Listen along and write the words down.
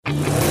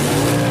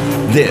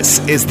This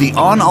is the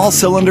On All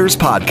Cylinders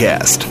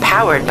podcast,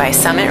 powered by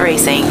Summit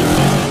Racing.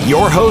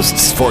 Your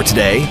hosts for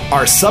today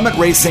are Summit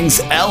Racing's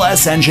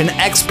LS engine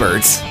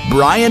experts,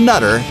 Brian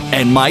Nutter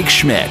and Mike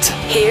Schmidt.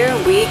 Here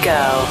we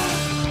go.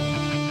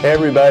 Hey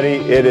everybody,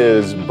 it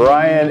is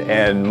Brian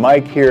and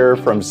Mike here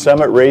from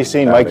Summit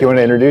Racing. Mike, you want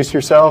to introduce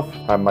yourself?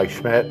 I'm Mike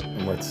Schmidt.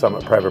 I'm with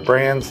Summit Private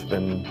Brands.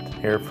 Been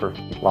here for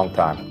a long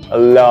time. A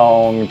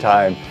long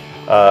time.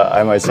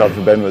 I myself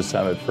have been with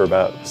Summit for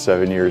about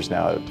 7 years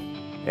now.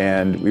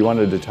 And we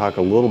wanted to talk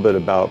a little bit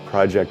about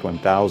Project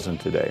 1000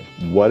 today.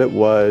 What it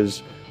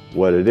was,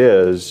 what it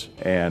is,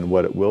 and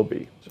what it will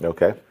be.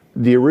 Okay.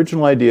 The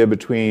original idea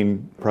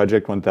between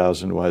Project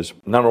 1000 was...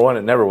 Number one,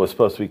 it never was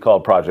supposed to be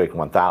called Project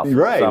 1000.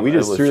 Right, we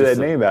just threw that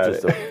name at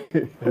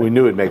it. We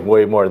knew it'd make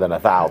way more than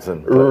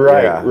 1,000.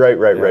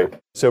 Right.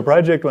 So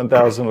Project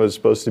 1000 was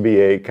supposed to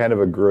be a kind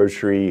of a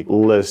grocery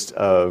list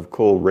of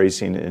cool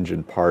racing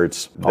engine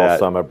parts. All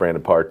Summit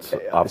branded parts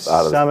out of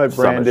Summit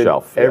branded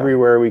shelf.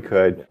 Everywhere we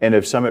could. And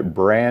if Summit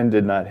brand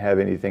did not have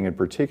anything in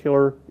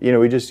particular,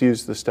 we just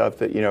used the stuff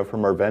that,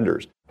 from our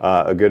vendors.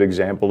 A good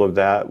example of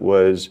that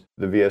was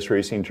the VS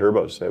Racing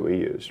turbos that we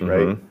used,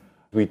 right?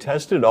 We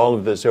tested all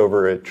of this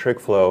over at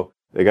TrickFlow.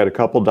 They got a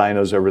couple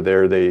dynos over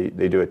there. They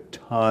do a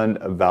ton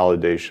of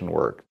validation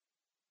work.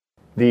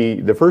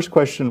 The first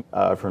question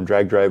from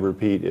Drag Drive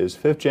Repeat is,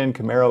 5th Gen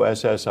Camaro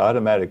SS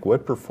Automatic,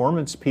 what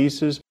performance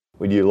pieces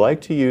would you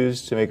like to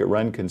use to make it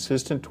run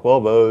consistent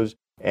 12 O's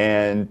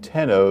and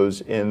 10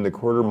 O's in the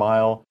quarter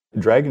mile?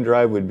 Drag and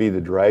drive would be the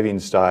driving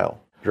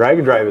style. Drag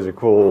and drive is a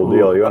cool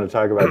deal. You want to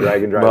talk about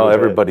drag and drive? Well,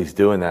 everybody's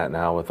doing that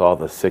now with all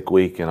the sick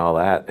week and all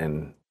that.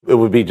 And it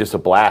would be just a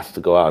blast to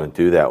go out and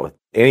do that with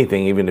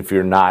anything, even if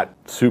you're not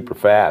super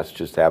fast,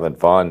 just having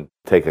fun.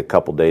 Take a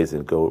couple days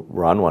and go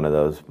run one of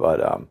those.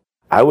 But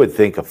I would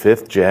think a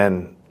 5th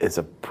Gen is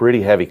a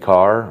pretty heavy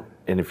car.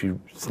 And if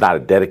it's not a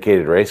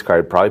dedicated race car,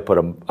 I'd probably put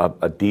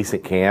a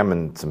decent cam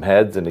and some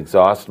heads and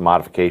exhaust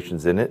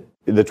modifications in it.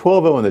 The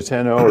 12.0 and the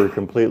 10.0 are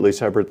completely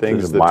separate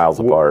things. They're miles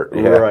apart.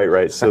 Yeah.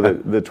 Right. So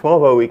the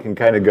 12.0, we can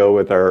kind of go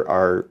with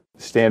our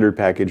standard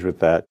package with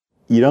that.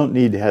 You don't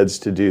need heads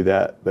to do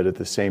that, but at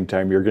the same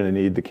time, you're going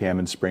to need the cam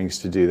and springs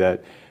to do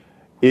that.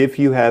 If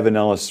you have an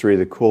LS3,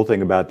 the cool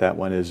thing about that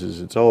one is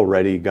it's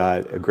already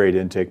got a great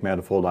intake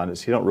manifold on it,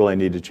 so you don't really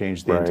need to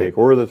change the intake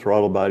or the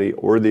throttle body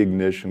or the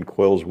ignition,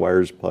 coils,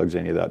 wires, plugs,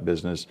 any of that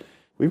business.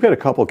 We've got a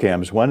couple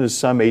cams. One is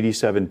some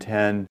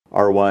 8710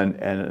 R1,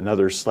 and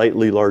another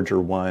slightly larger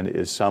one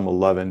is some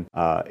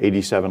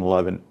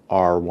 8711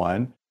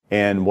 R1.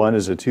 And one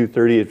is a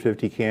 230 at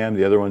 50 cam,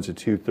 the other one's a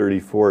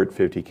 234 at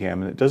 50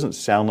 cam. And it doesn't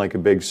sound like a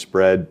big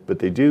spread, but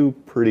they do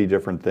pretty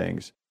different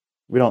things.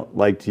 We don't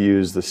like to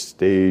use the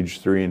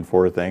stage 3 and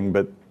 4 thing,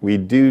 but we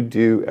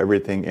do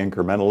everything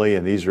incrementally,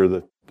 and these are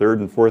the 3rd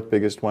and 4th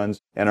biggest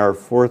ones. And our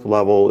 4th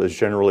level is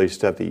generally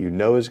stuff that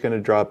is going to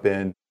drop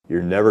in.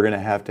 You're never going to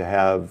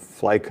have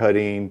fly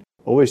cutting.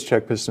 Always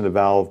check piston to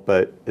valve,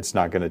 but it's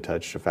not going to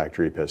touch the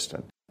factory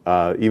piston.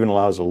 Even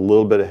allows a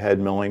little bit of head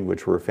milling,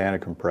 which we're a fan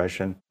of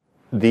compression.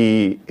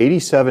 The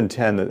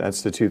 8710,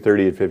 that's the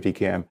 230 at 50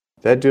 cam,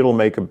 that dude will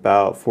make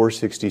about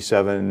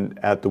 467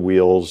 at the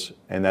wheels,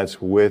 and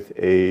that's with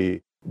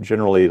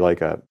generally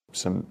like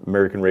some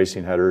American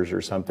Racing headers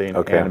or something, and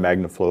a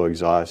MagnaFlow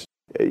exhaust.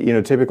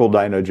 Typical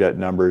dyno jet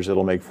numbers,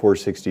 it'll make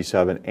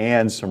 467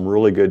 and some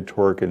really good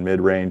torque in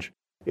mid-range.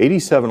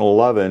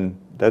 8711,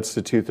 that's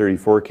the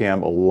 234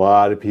 cam. A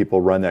lot of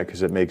people run that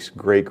because it makes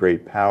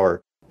great power.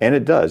 And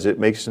it does. It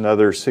makes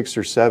another 6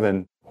 or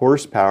 7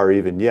 horsepower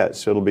even yet.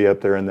 So it'll be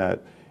up there in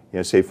that,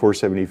 say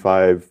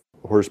 475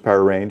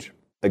 horsepower range.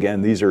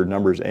 Again, these are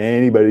numbers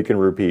anybody can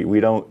repeat.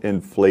 We don't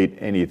inflate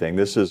anything.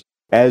 This is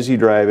as you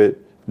drive it,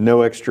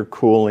 no extra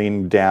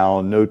cooling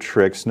down, no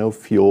tricks, no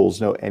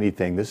fuels, no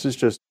anything. This is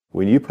just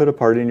when you put a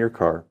part in your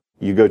car,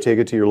 you go take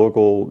it to your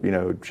local,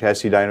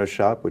 chassis dyno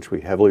shop, which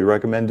we heavily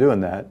recommend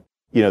doing that.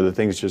 The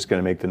thing's just going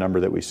to make the number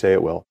that we say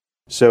it will.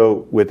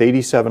 So with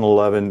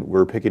 8711,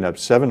 we're picking up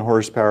 7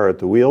 horsepower at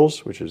the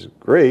wheels, which is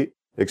great,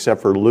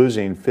 except for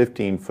losing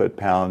 15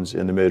 foot-pounds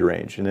in the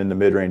mid-range. And in the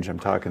mid-range, I'm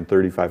talking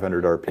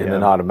 3,500 RPM. In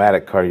an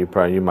automatic car,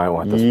 you might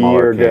want the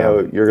smaller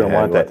cam. You're going to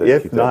want that,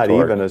 if not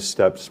even a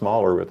step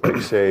smaller with,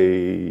 like,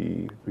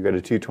 say, we've got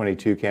a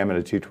 222 cam and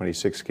a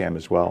 226 cam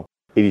as well,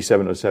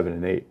 8707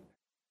 and 8.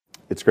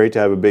 It's great to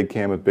have a big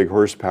cam with big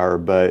horsepower,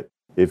 but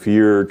if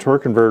your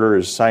torque converter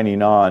is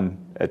signing on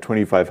at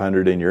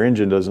 2,500 and your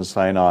engine doesn't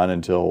sign on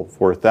until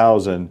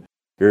 4,000,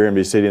 you're going to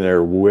be sitting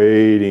there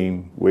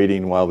waiting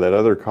while that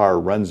other car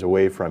runs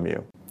away from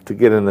you. To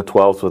get in the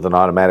 12s with an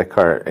automatic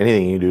car,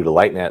 anything you do to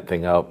lighten that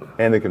thing up.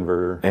 And the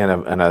converter.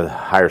 And a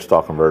higher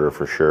stall converter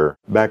for sure.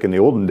 Back in the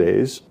olden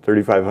days,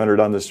 3,500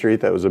 on the street,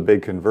 that was a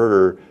big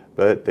converter,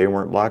 but they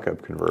weren't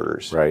lockup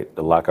converters. Right.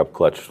 The lockup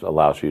clutch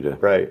allows you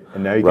to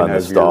and now you run can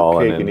have the stall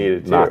your cake and and eat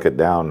it too. knock it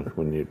down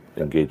when you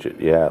engage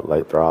it. Yeah,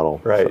 light throttle.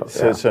 Right.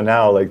 So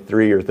now like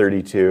 3 or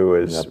 32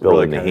 is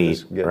really kind of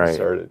just getting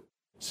started.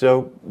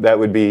 So that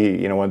would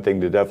be, one thing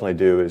to definitely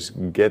do is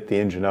get the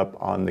engine up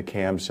on the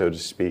cam, so to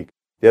speak.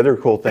 The other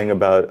cool thing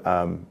about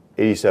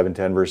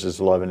 8710 versus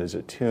 11 is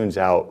it tunes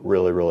out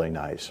really, really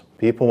nice.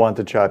 People want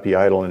the choppy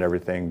idle and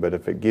everything, but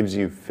if it gives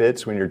you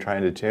fits when you're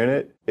trying to tune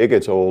it, it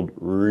gets old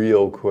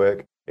real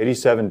quick.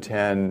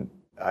 8710,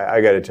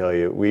 I got to tell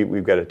you,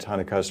 we've got a ton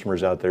of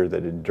customers out there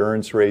that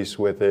endurance race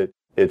with it.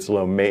 It's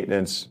low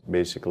maintenance,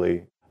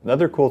 basically.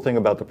 Another cool thing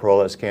about the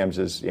Pro LS cams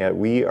is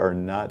we are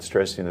not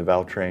stressing the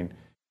valve train.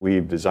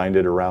 We've designed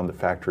it around the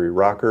factory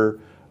rocker.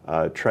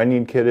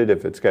 Trunnion kitted,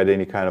 if it's got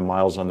any kind of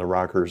miles on the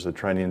rockers, the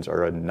trunnions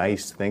are a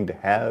nice thing to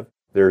have.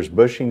 There's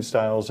bushing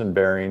styles and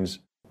bearings.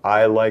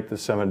 I like the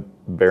Summit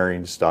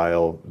bearing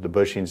style. The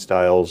bushing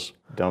styles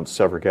don't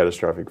suffer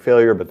catastrophic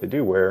failure, but they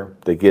do wear.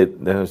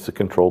 It's a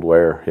controlled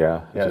wear,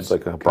 yeah. It's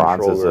like a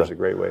bronze is a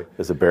great way.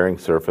 It's a bearing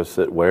surface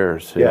that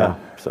wears, yeah.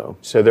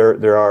 So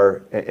there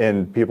are,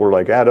 and people are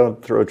like,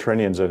 don't throw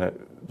trunnions in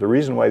it. The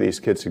reason why these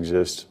kits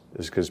exist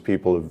is because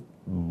people have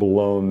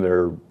blown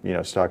their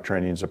stock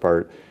trunnions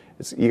apart.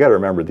 You got to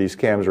remember, these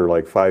cams are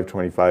like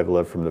 525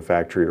 left from the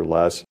factory or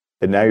less.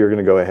 And now you're going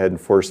to go ahead and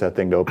force that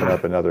thing to open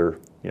up another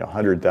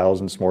 100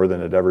 thousandths more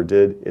than it ever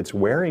did. It's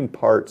wearing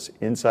parts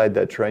inside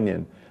that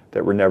trunnion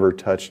that were never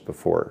touched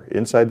before.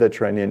 Inside that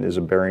trunnion is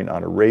a bearing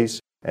on a race,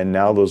 and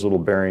now those little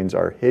bearings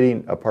are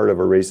hitting a part of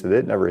a race that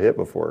it never hit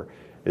before.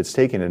 It's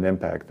taking an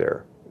impact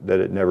there that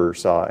it never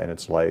saw in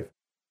its life.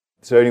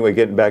 So anyway,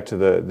 getting back to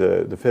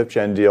the 5th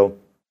gen deal,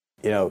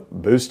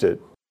 boosted.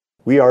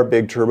 We are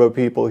big turbo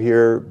people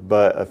here,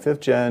 but a 5th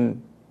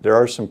gen, there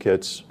are some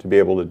kits to be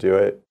able to do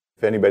it.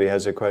 If anybody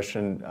has a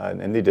question,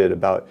 and they did,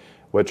 about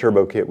what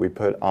turbo kit we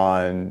put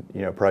on,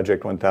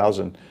 Project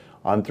 1000,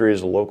 On3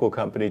 is a local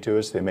company to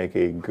us. They make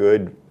a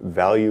good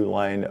value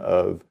line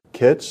of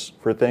kits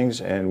for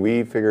things, and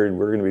we figured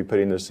we're going to be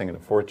putting this thing in a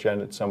 4th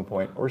gen at some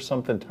point, or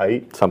something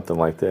tight. Something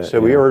like that. So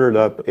we ordered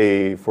up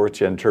a 4th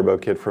gen turbo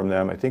kit from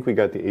them. I think we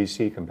got the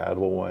AC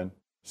compatible one.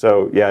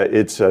 So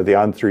it's the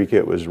On3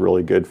 kit was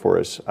really good for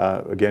us.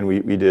 Again,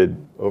 we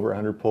did over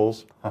 100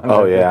 pulls.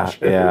 Oh yeah,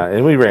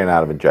 and we ran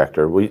out of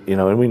injector. We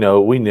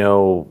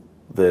know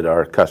that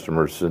our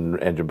customers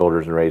and engine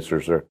builders and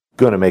racers are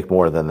going to make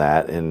more than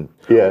that, and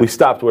we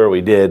stopped where we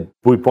did.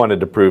 We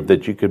wanted to prove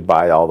that you could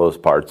buy all those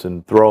parts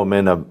and throw them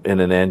in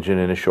an engine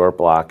in a short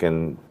block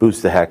and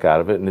boost the heck out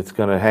of it, and it's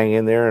going to hang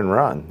in there and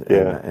run.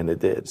 And it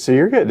did. So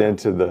you're getting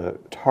into the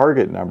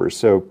target numbers.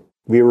 So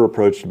we were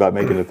approached about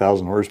making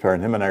 1,000 horsepower,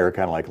 and him and I are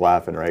kind of like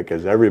laughing, right?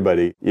 Because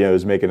everybody,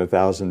 is making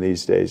 1,000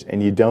 these days,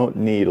 and you don't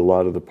need a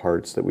lot of the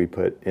parts that we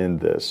put in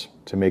this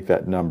to make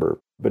that number.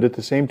 But at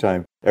the same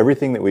time,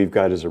 everything that we've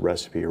got is a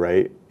recipe,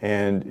 right?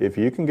 And if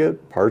you can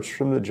get parts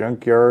from the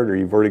junkyard, or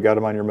you've already got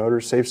them on your motor,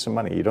 save some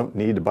money. You don't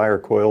need to buy our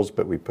coils,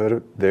 but we put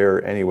it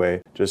there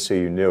anyway, just so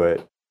you knew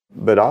it.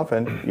 But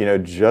often,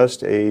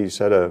 just a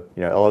set of,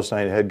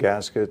 LS9 head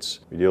gaskets,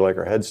 we do like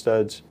our head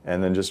studs,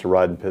 and then just a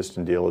rod and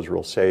piston deal is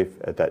real safe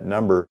at that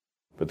number.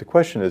 But the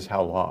question is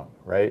how long,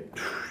 right?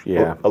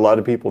 Yeah. A lot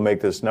of people make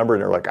this number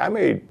and they're like, I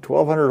made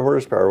 1,200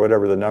 horsepower,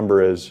 whatever the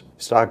number is,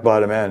 stock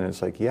bottom end. And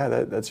it's like,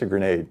 that's a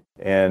grenade.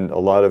 And a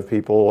lot of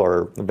people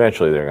are...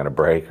 Eventually they're going to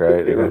break,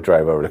 right? They're going to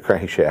drive over the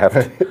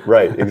crankshaft.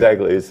 Right,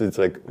 exactly. It's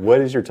like,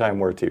 what is your time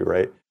worth to you,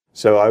 right?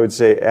 So I would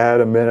say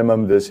at a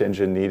minimum, this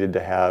engine needed to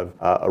have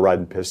a rod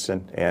and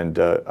piston, and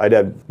I'd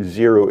have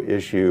zero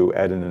issue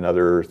adding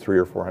another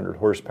 300 or 400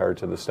 horsepower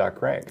to the stock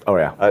crank. Oh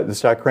yeah. The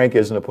stock crank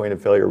isn't a point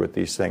of failure with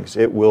these things.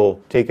 It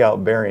will take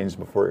out bearings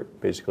before it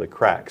basically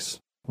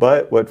cracks.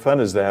 But what fun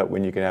is that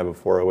when you can have a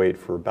 408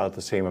 for about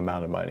the same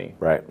amount of money?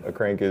 Right. A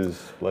crank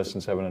is less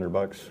than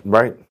 $700.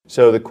 Right.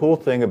 So the cool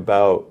thing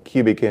about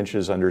cubic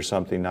inches under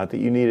something, not that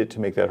you need it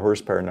to make that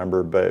horsepower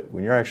number, but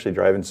when you're actually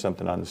driving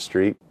something on the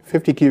street,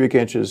 50 cubic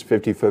inches,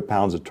 50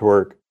 foot-pounds of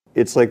torque,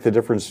 it's like the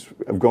difference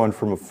of going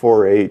from a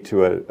 4.8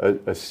 to a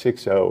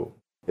 6.0.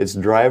 It's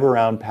drive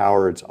around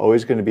power. It's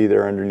always going to be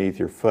there underneath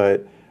your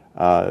foot.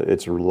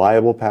 It's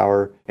reliable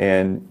power.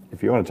 And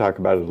if you want to talk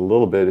about it a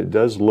little bit, it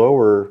does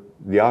lower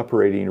the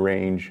operating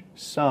range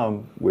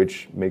some,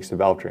 which makes the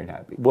valve train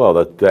happy. Well,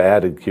 the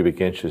added cubic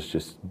inches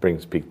just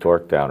brings peak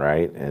torque down,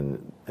 right?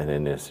 And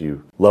then as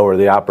you lower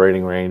the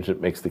operating range,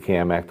 it makes the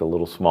cam act a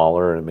little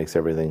smaller, and it makes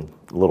everything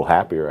a little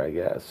happier, I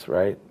guess,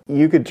 right?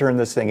 You could turn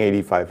this thing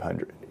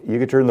 8,500. You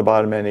could turn the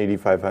bottom end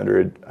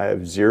 8,500. I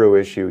have zero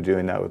issue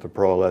doing that with the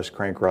Pro LS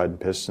crank rod and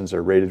pistons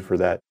are rated for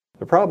that.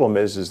 The problem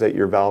is that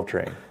your valve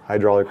train,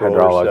 hydraulic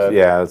roller stuff,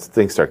 yeah,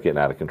 things start getting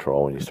out of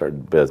control when you start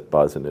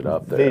buzzing it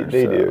up there.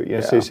 They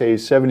do. So they say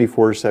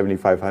 74,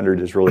 7,500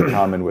 is really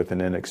common with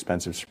an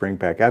inexpensive spring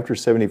pack. After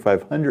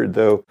 7,500,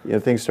 though,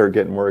 things start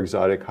getting more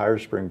exotic, higher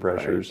spring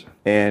pressures. Right.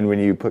 And when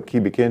you put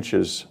cubic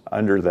inches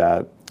under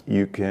that,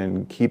 you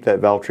can keep that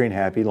valve train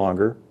happy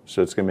longer.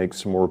 So it's going to make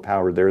some more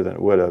power there than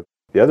it would have.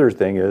 The other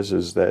thing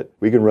is that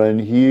we can run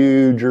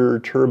huger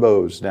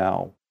turbos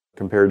now,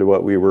 compared to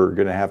what we were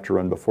going to have to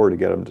run before to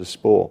get them to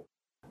spool.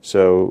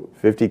 So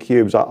 50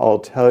 cubes, I'll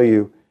tell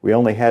you, we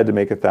only had to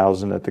make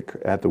 1,000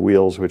 at the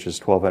wheels, which is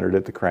 1,200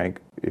 at the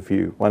crank. If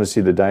you want to see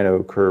the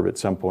dyno curve at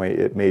some point,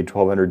 it made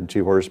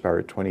 1,202 horsepower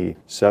at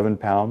 27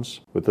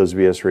 pounds with those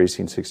VS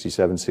Racing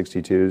 67,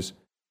 62s.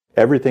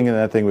 Everything in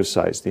that thing was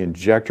sized. The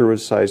injector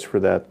was sized for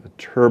that. The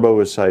turbo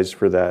was sized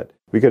for that.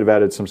 We could have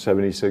added some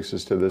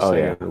 76s to this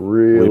thing. Yeah.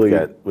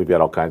 Really, We've got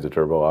all kinds of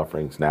turbo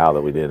offerings now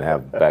that we didn't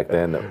have back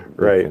then. That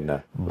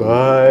right.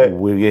 But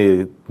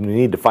we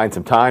need to find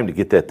some time to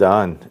get that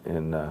done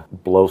and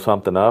blow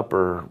something up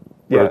or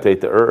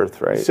rotate the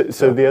earth, right?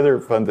 So the other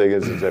fun thing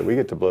is that we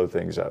get to blow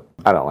things up.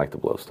 I don't like to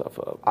blow stuff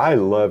up. I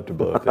love to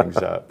blow things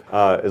up,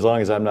 as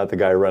long as I'm not the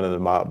guy running the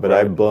mop. But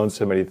I've blown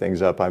so many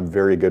things up. I'm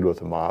very good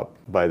with a mop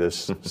by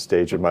this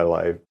stage of my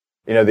life.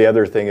 The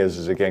other thing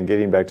is again,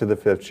 getting back to the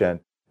 5th gen,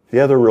 the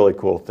other really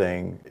cool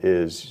thing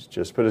is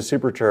just put a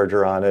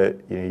supercharger on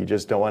it. You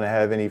just don't want to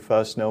have any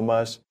fuss, no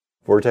muss.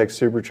 Vortex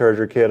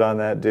supercharger kit on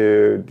that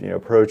dude,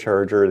 Pro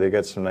Charger, they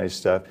got some nice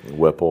stuff.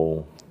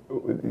 Whipple.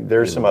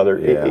 There's some other,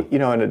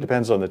 and it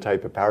depends on the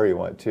type of power you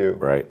want too.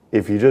 Right.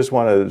 If you just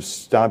want to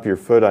stomp your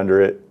foot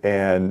under it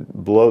and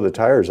blow the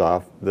tires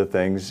off the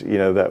things,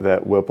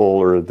 that Whipple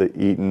or the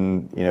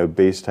Eaton,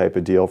 base type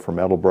of deal from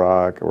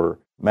Edelbrock or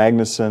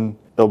Magnuson,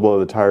 they'll blow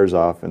the tires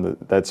off, and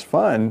that's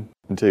fun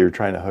until you're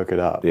trying to hook it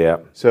up. Yeah.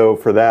 So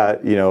for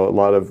that, a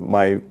lot of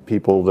my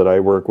people that I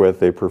work with,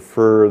 they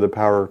prefer the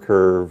power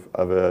curve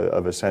of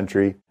a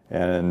Sentry,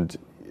 and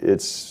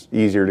it's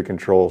easier to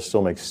control,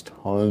 still makes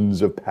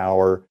tons of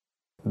power.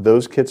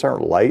 Those kits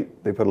aren't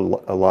light. They put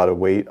a lot of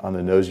weight on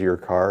the nose of your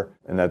car,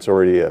 and that's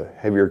already a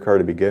heavier car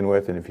to begin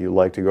with. And if you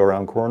like to go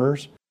around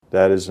corners,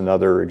 that is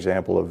another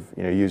example of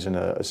using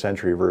a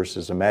Sentry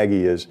versus a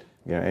Maggie is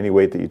any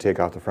weight that you take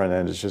off the front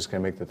end is just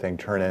going to make the thing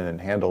turn in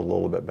and handle a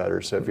little bit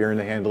better. So if you're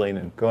into handling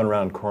and going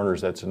around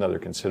corners, that's another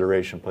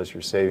consideration. Plus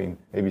you're saving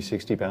maybe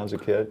 60 pounds a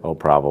kit. Oh,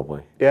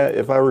 probably. Yeah,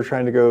 if I were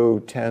trying to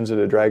go 10s at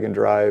a drag and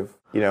drive,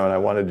 and I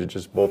wanted to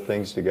just bolt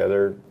things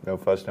together, no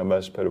fuss, no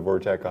muss, put a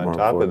Vortec on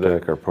top of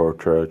it. Vortec or Pro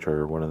Troch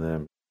or one of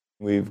them.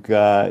 We've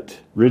got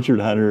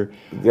Richard Hunter.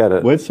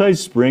 What size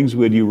springs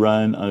would you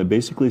run on a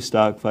basically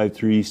stock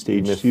 5.3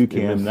 stage 2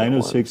 cam,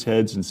 906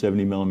 heads and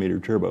 70 millimeter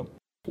turbo?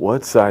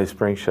 What size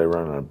spring should I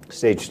run on a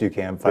stage 2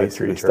 cam, 5.3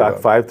 turbo? Stock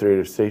 5.3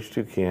 or stage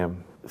 2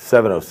 cam,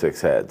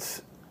 706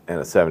 heads and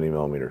a 70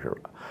 millimeter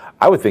turbo.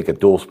 I would think a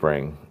dual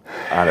spring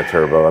on a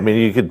turbo. I mean,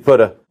 you could put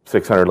a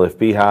 600 lift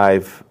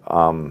beehive.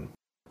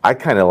 I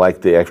kind of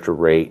like the extra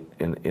rate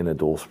in a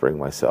dual spring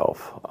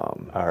myself. All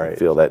right. I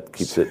feel that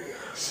keeps it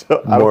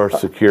more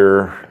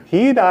secure.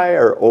 He and I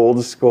are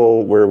old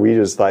school where we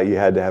just thought you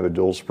had to have a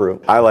dual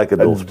spring. I like a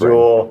dual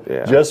spring.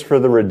 Just for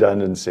the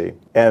redundancy.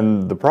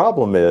 And the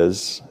problem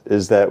is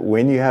that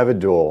when you have a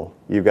dual,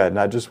 you've got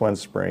not just one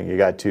spring, you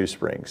got 2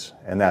 springs,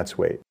 and that's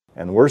weight.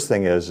 And the worst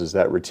thing is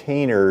that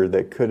retainer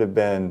that could have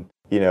been,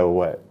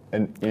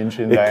 an inch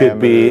in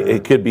diameter.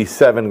 It could be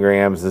 7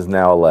 grams is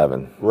now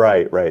 11.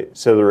 Right.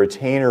 So the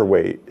retainer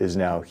weight is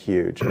now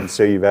huge. And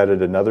so you've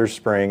added another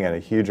spring and a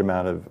huge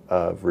amount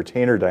of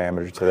retainer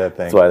diameter to that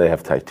thing. That's why they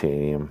have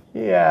titanium.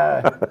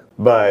 Yeah.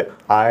 But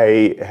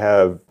I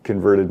have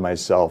converted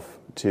myself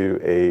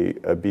to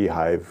a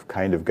beehive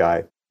kind of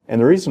guy. And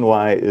the reason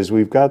why is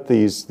we've got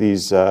these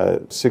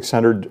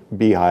 600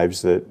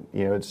 beehives that,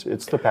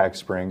 it's the pack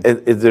spring.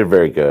 They're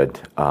very good.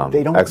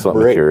 They don't excellent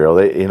break. material.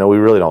 we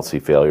really don't see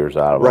failures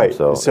out of right.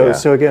 them.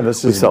 So again, we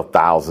sell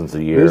thousands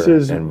a year,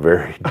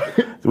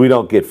 we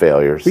don't get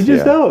failures. We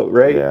just don't,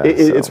 right? Yeah,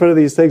 it's one of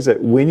these things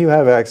that when you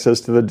have access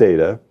to the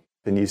data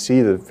and you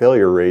see the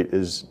failure rate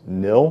is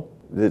nil,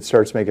 it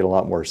starts making a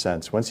lot more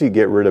sense. Once you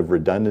get rid of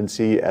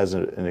redundancy as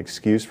an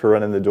excuse for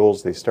running the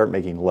duals, they start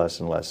making less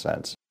and less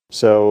sense.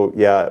 So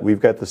yeah,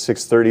 we've got the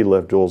 630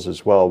 lift duals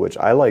as well, which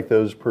I like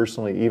those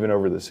personally even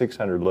over the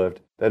 600 lift.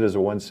 That is a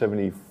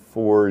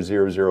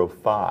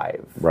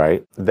 174,005.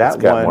 Right. It's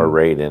got more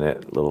rate in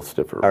it, a little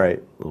stiffer. All right.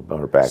 A little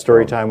better back.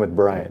 Story time with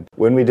Brian.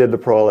 When we did the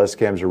Pro LS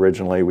cams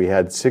originally, we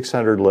had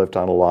 600 lift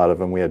on a lot of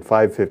them. We had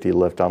 550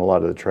 lift on a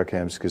lot of the truck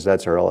cams because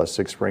that's our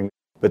LS6 spring.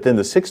 But then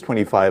the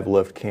 625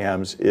 lift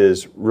cams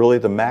is really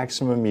the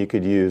maximum you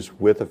could use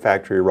with a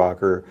factory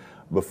rocker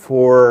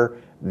before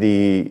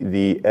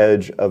the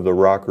edge of the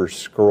rocker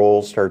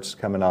scroll starts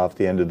coming off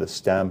the end of the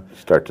stem.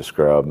 Start to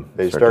scrub.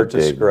 They start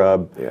to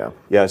scrub.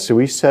 Yeah, so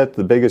we set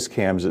the biggest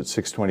cams at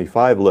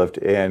 625 lift,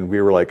 and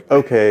we were like,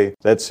 okay,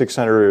 that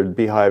 600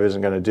 beehive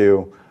isn't going to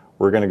do.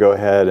 We're going to go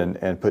ahead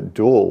and put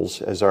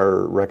duals as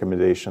our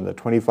recommendation. The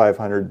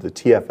 2500, the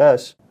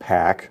TFS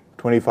pack,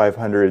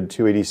 2500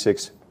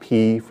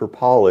 286P for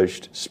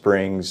polished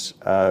springs.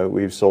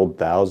 We've sold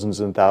thousands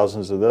and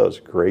thousands of those.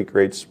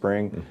 Great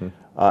spring. Mm-hmm.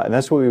 And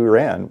that's what we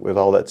ran with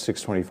all that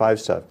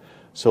 625 stuff.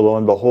 So lo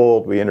and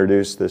behold, we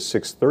introduced the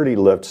 630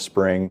 lift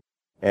spring,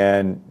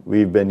 and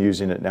we've been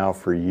using it now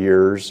for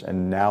years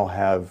and now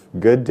have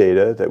good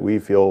data that we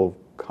feel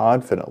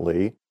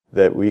confidently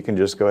that we can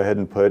just go ahead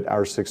and put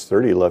our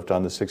 630 lift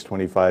on the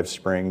 625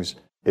 springs.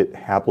 It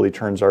happily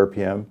turns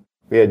RPM.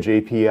 We had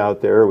JP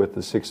out there with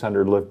the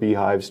 600 lift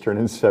beehives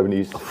turning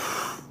 70s.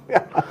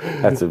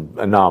 That's an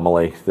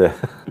anomaly.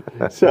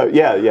 So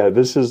yeah,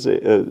 this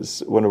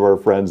is one of our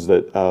friends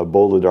that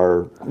bolted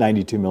our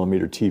 92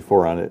 millimeter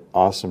T4 on it.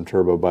 Awesome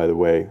turbo, by the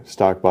way.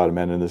 Stock bottom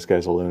end, and this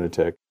guy's a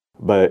lunatic.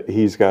 But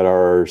he's got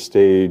our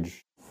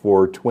stage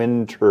for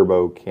twin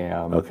turbo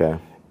cam Okay.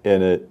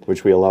 in it,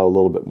 which we allow a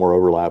little bit more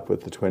overlap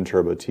with the twin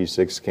turbo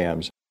T6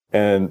 cams.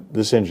 And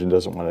this engine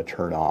doesn't want to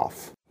turn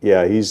off.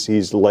 Yeah,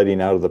 he's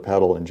letting out of the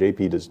pedal, and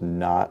JP does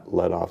not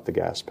let off the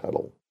gas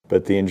pedal.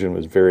 But the engine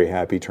was very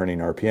happy turning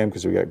RPM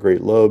because we got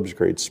great lobes,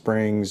 great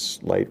springs,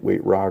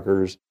 lightweight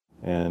rockers,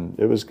 and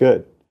it was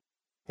good.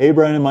 Hey,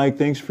 Brian and Mike,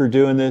 thanks for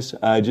doing this.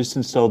 I just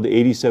installed the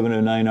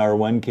 8709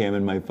 R1 cam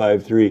in my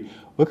 5.3.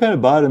 What kind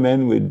of bottom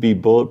end would be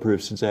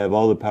bulletproof since I have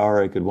all the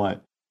power I could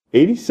want?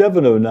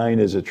 8709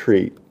 is a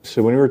treat.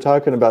 So when we were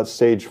talking about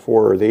stage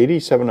 4, the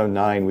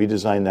 8709, we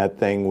designed that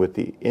thing with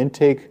the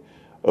intake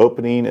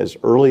opening as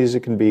early as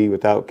it can be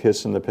without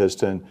kissing the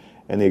piston,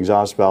 and the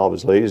exhaust valve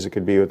as late as it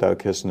could be without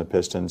kissing the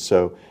piston.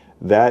 So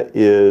that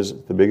is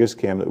the biggest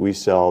cam that we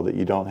sell that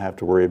you don't have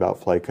to worry about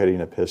fly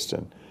cutting a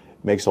piston.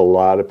 It makes a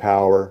lot of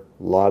power,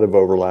 a lot of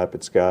overlap.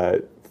 It's got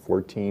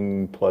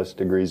 14 plus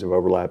degrees of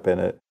overlap in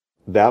it.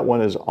 That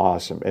one is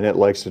awesome, and it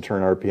likes to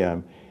turn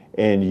RPM.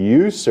 And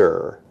you,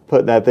 sir,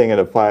 putting that thing at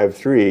a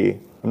 5.3,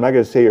 I'm not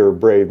going to say you're a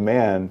brave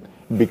man,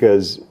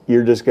 because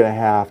you're just going to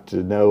have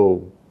to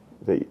know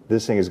that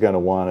this thing is going to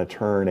want to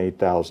turn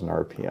 8,000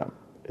 RPM.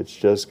 It's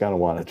just going to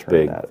want to turn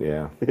big, that.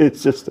 yeah.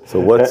 It's just.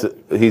 So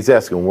he's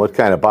asking what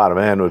kind of bottom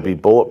end would be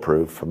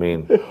bulletproof? I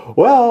mean,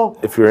 well,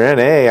 if you're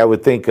NA, I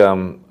would think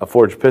a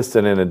forged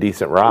piston and a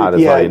decent rod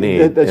is yeah, all you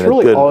need. That's and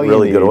really a good, all you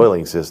really need. good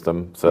oiling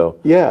system. So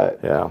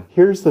yeah.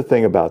 Here's the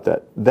thing about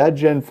that. That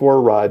Gen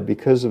 4 rod,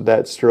 because of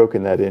that stroke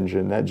in that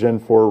engine, that Gen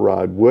 4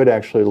 rod would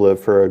actually live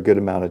for a good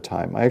amount of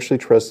time. I actually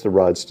trust the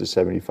rods to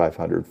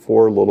 7,500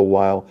 for a little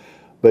while,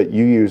 but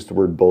you used the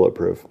word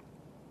bulletproof.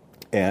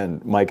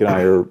 And Mike and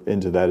I are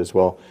into that as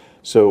well.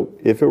 So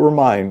if it were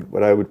mine,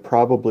 what I would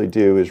probably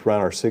do is run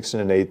our 6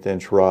 1/8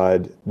 inch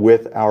rod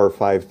with our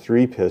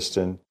 5.3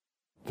 piston.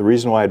 The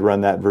reason why I'd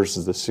run that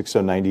versus the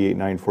 6098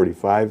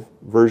 945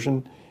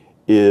 version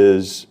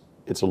is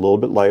it's a little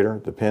bit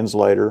lighter, the pin's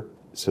lighter,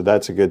 so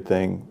that's a good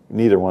thing.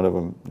 Neither one of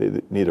them,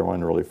 neither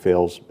one really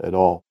fails at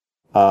all.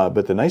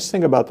 But the nice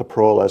thing about the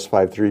Pro LS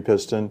 5.3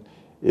 piston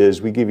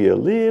is we give you a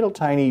little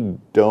tiny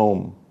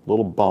dome,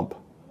 little bump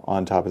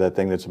on top of that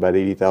thing that's about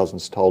 80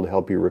 thousandths tall to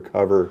help you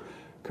recover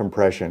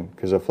compression,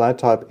 because a flat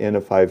top in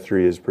a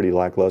 5.3 is pretty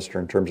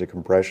lackluster in terms of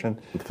compression.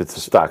 if it's a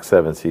stock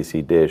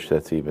 7cc dish,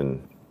 that's even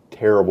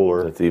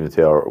Terrible. That's even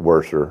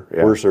worser.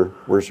 Yeah. Worser.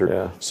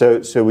 Yeah.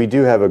 So we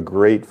do have a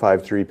great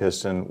 5.3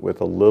 piston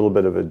with a little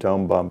bit of a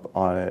dome bump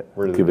on it.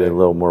 Give it a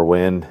little more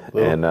wind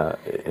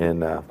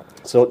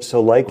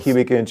So light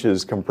cubic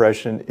inches,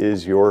 compression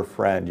is your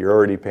friend. You're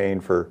already paying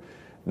for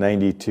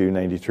 92,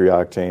 93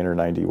 octane or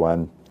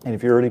 91. And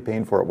if you're already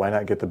paying for it, why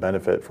not get the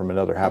benefit from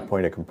another half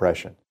point of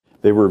compression?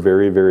 They were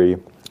very, very,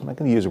 I'm not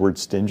going to use the word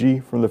stingy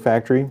from the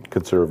factory.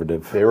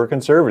 conservative. They were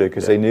conservative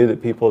because they knew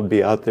that people would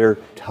be out there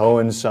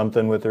towing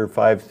something with their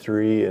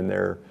 5.3 and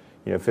their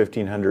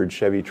 1500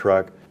 Chevy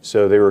truck.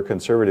 So they were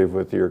conservative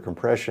with your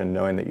compression,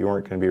 knowing that you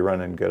weren't going to be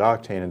running good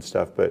octane and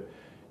stuff. But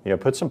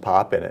put some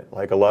pop in it,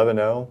 like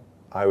 11.0.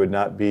 I would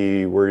not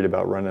be worried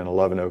about running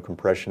 11.0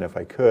 compression if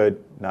I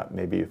could. Not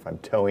maybe if I'm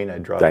towing,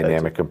 I'd drop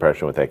Dynamic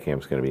compression with that cam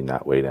is going to be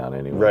not way down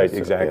anyway. Right, so,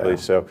 exactly. Yeah.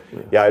 So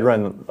I'd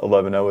run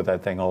 11.0 with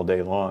that thing all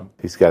day long.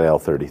 He's got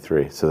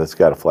L33, so that's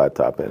got a flat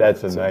top in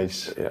That's it. a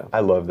nice. Yeah. I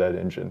love that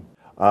engine.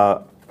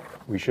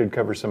 We should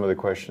cover some of the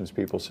questions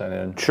people sent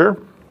in. Sure.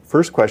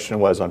 First question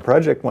was, on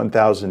Project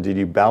 1000, did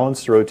you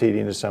balance the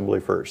rotating assembly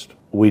first?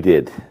 We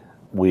did.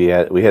 We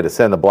had to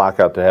send the block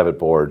out to have it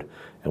bored,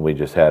 and we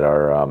just had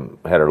our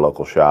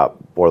local shop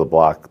bore the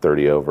block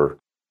 30 over.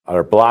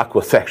 Our block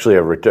was actually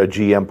a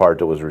GM part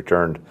that was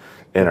returned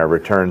in our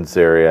returns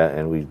area,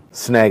 and we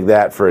snagged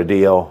that for a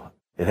deal.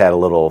 It had a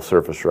little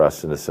surface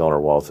rust in the cylinder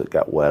walls that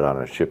got wet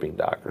on a shipping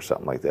dock or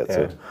something like that.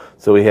 Yeah.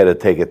 So we had to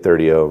take it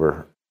 30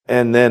 over.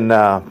 And then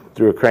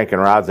threw a cranking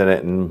rods in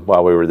it, and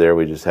while we were there,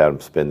 we just had them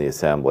spin the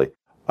assembly.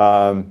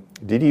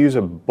 Did you use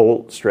a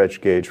bolt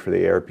stretch gauge for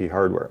the ARP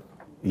hardware?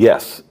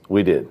 Yes,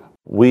 we did.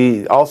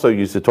 We also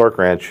used the torque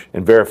wrench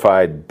and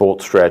verified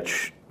bolt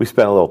stretch. We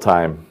spent a little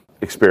time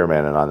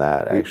experimenting on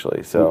that,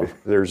 actually. So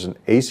there's an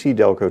AC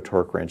Delco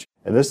torque wrench,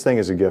 and this thing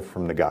is a gift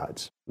from the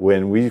gods.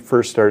 When we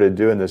first started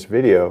doing this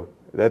video,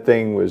 that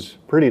thing was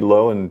pretty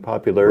low in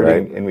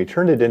popularity, Right. and we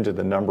turned it into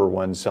the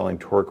 #1 selling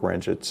torque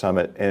wrench at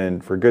Summit,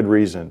 and for good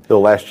reason.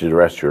 it'll last you the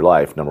rest of your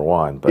life, number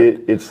one. But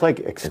It's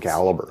like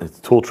Excalibur. it's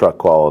tool truck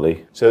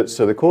quality. So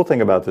the cool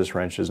thing about this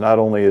wrench is not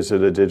only is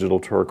it a digital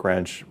torque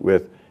wrench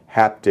with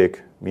haptic,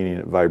 meaning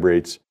it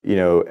vibrates,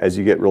 as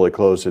you get really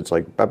close, it's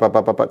like, bah, bah,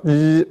 bah, bah, bah,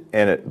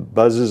 and it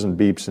buzzes and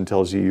beeps and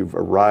tells you you've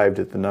arrived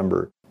at the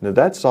number. Now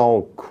that's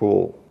all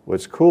cool.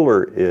 What's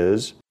cooler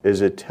is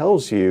it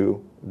tells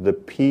you the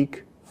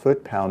peak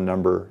foot-pound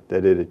number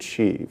that it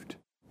achieved.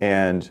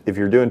 And if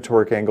you're doing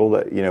torque angle,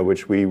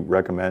 which we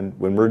recommend,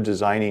 when we're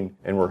designing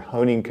and we're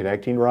honing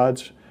connecting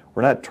rods,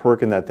 we're not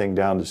torquing that thing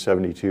down to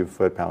 72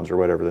 foot-pounds or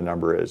whatever the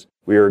number is.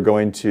 We are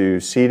going to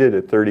seat it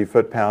at 30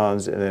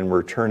 foot-pounds, and then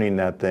we're turning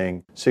that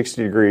thing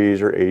 60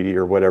 degrees or 80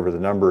 or whatever the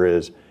number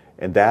is,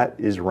 and that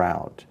is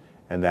round.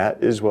 And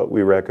that is what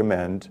we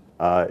recommend,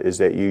 is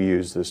that you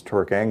use this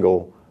torque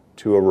angle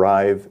to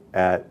arrive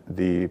at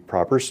the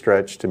proper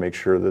stretch to make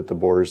sure that the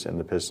bores and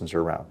the pistons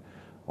are round.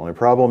 Only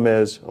problem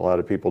is a lot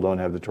of people don't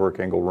have the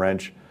torque angle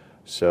wrench.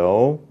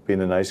 So, being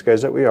the nice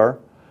guys that we are,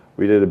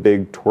 we did a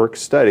big torque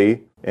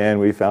study and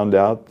we found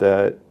out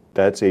that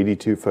that's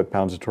 82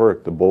 foot-pounds of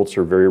torque. The bolts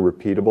are very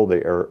repeatable.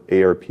 They are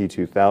ARP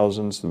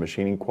 2000s. The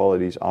machining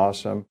quality is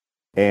awesome.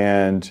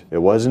 And it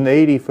wasn't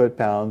 80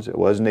 foot-pounds. It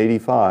wasn't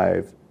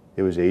 85.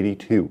 It was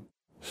 82.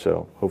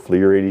 So hopefully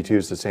your 82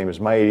 is the same as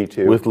my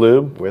 82. With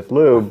lube? With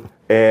lube.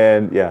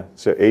 And yeah,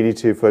 so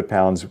 82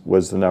 foot-pounds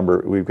was the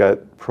number. We've got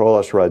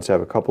Prolus rods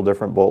have a couple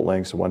different bolt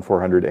lengths, a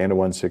 1/400 and a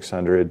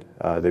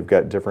 1/600. They've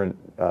got different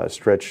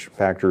stretch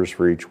factors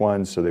for each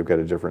one, so they've got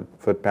a different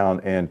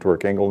foot-pound and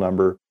torque angle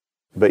number.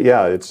 But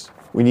yeah, it's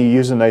when you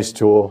use a nice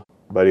tool,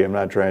 buddy, I'm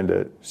not trying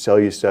to sell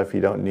you stuff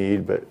you don't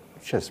need, but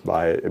just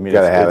buy it. I mean,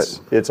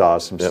 it's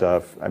awesome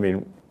stuff. I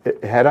mean,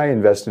 had I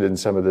invested in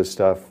some of this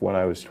stuff when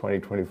I was 20,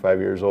 25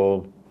 years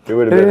old, it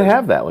would have been. They didn't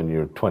have that when you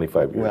were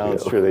 25 years old. Well,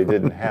 it's true. They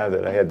didn't have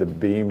it. I had the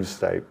beams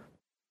type.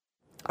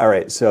 All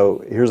right,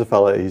 so here's a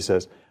fella. He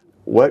says,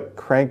 what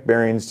crank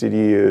bearings did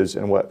you use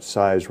and what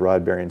size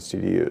rod bearings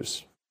did you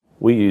use?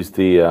 We used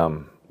the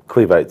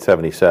Clevite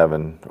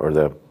 77 or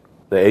the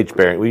H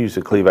bearing. We used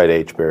the Clevite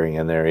H bearing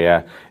in there,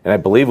 yeah. And I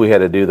believe we had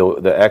to do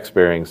the X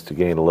bearings to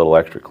gain a little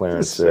extra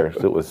clearance there.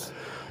 So it was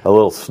a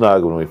little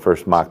snug when we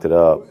first mocked it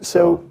up.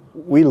 So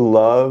we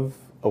love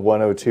a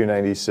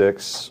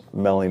 10296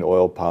 milling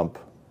oil pump.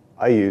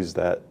 I use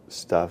that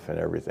stuff and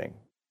everything.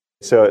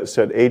 So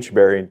at H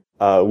bearing,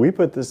 we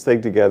put this thing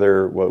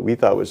together what we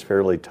thought was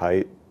fairly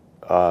tight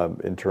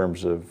in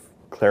terms of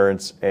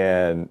clearance,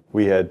 and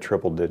we had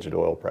triple-digit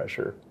oil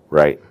pressure.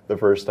 Right. The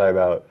first time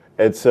out.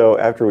 And so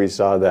after we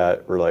saw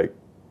that, we're like,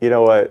 you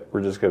know what?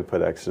 We're just going to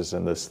put X's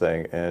in this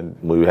thing. And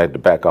we had to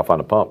back off on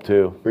the pump,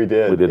 too. We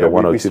did. We did a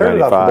 10295. We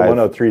started off with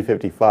the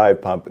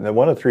 10355 pump, and the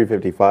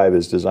 10355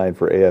 is designed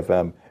for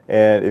AFM.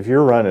 And if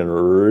you're running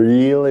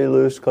really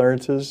loose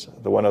clearances,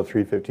 the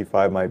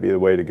 10355 might be the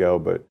way to go.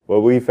 But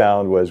what we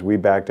found was we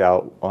backed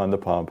out on the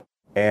pump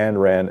and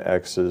ran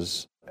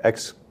X's.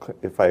 X,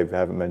 if I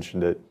haven't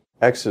mentioned it,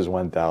 X is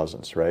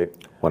 1000s, right?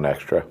 One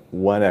extra.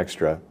 One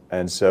extra.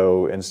 And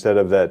so instead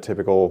of that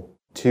typical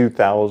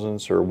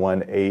 2000s or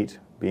 1/8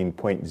 being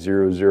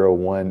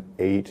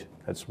 0.0018,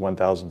 that's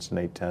 1000s and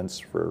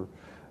 8/10ths for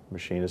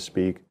machinist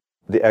speak,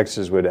 the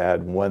X's would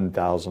add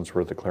 1000ths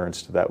worth of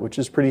clearance to that, which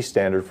is pretty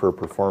standard for a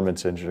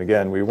performance engine.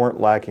 Again, we weren't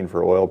lacking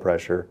for oil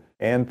pressure,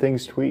 and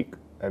things tweak.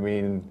 I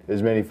mean,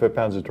 as many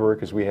foot-pounds of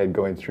torque as we had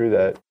going through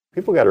that.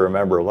 People got to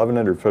remember,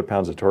 1,100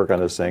 foot-pounds of torque on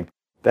this thing,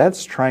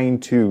 that's trying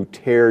to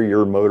tear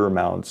your motor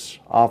mounts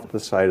off the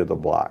side of the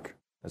block.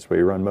 That's why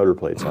you run motor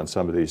plates on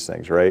some of these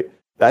things, right?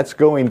 That's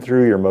going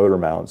through your motor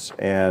mounts,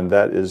 and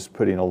that is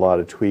putting a lot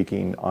of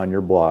tweaking on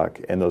your block.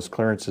 And those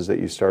clearances that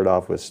you start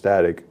off with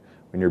static,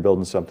 when you're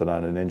building something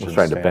on an engine We're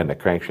trying to bend the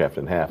crankshaft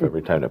in half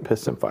every time the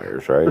piston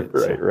fires, right?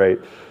 Right.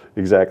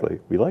 Exactly.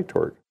 We like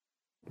torque.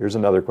 Here's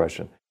another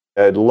question.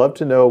 I'd love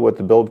to know what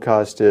the build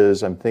cost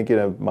is. I'm thinking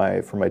of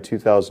for my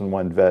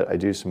 2001 Vet, I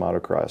do some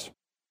autocross.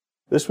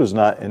 This was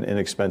not an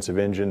inexpensive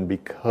engine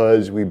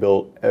because we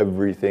built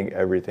everything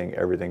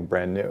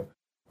brand new.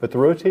 But the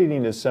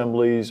rotating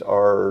assemblies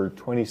are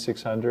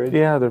 2,600.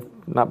 Yeah, they're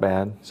not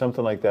bad.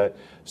 Something like that.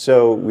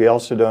 So we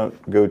also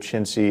don't go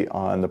chintzy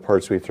on the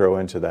parts we throw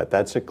into that.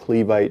 That's a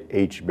Clevite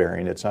H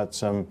bearing. It's not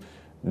some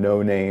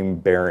no-name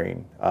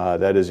bearing.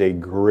 That is a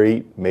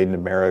great made in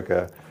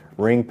America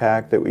ring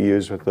pack that we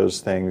use with those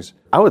things.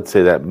 I would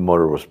say that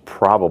motor was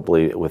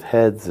probably, with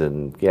heads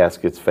and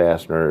gaskets,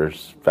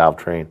 fasteners, valve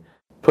train,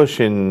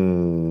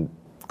 pushing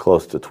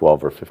close to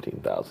 $12,000 or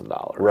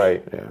 $15,000.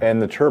 Right. Yeah.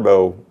 And the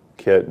turbo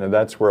kit, now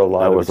that's where a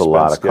lot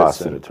of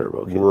cost in a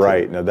turbo kit.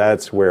 Right. Now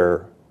that's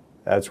where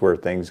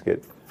things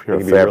get. If you're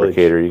a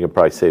fabricator, you can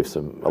probably save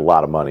a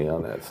lot of money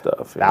on that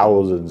stuff.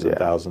 Thousands and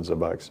thousands of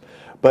bucks.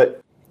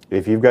 But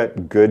if you've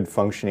got good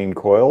functioning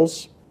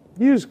coils,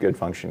 use good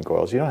functioning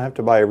coils. You don't have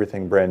to buy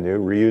everything brand new.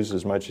 Reuse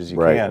as much as you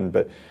can.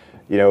 But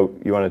you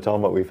want to tell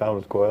them what we found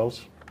with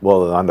coils?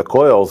 Well, on the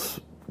coils,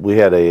 we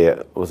had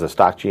it was a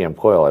stock GM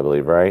coil, I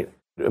believe, right?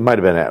 It might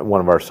have been at one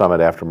of our Summit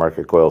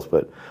aftermarket coils,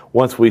 but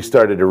once we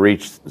started to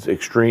reach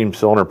extreme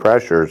cylinder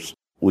pressures,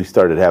 we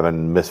started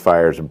having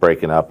misfires and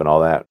breaking up and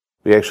all that.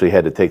 We actually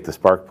had to take the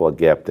spark plug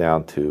gap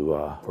down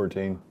to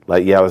 14. I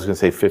was going to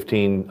say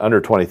 15,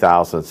 under 20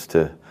 thousandths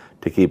to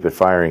keep it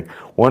firing.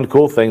 One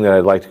cool thing that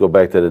I'd like to go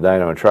back to the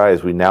dyno and try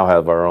is we now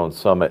have our own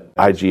Summit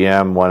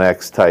IGM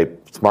 1X type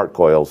smart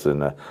coils,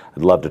 and I'd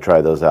love to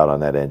try those out on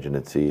that engine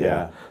and see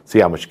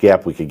how much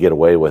gap we could get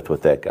away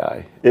with that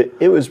guy.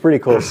 It was pretty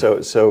cool.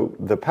 So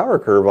the power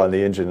curve on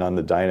the engine on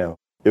the dyno,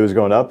 it was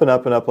going up and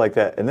up and up like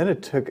that, and then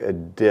it took a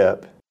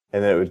dip,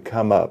 and then it would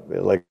come up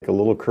like a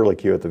little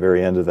curlicue at the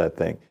very end of that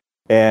thing.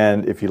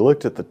 And if you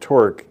looked at the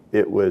torque,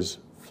 it was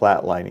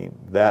flatlining.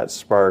 That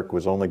spark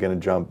was only going to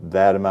jump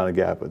that amount of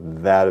gap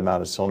with that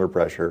amount of cylinder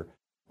pressure.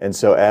 And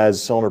so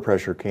as cylinder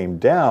pressure came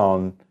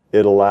down,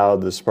 it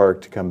allowed the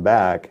spark to come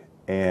back,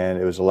 and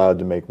it was allowed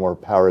to make more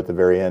power at the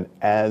very end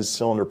as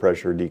cylinder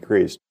pressure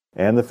decreased.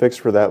 And the fix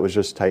for that was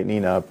just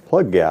tightening up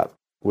plug gap,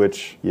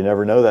 which you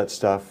never know that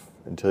stuff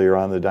until you're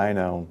on the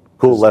dyno.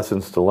 Cool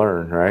lessons to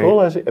learn, right? Cool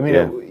lesson. I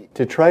mean,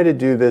 to try to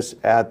do this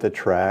at the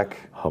track.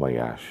 Oh my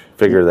gosh.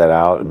 Figure that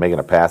out and making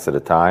a pass at a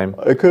time.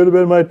 It could have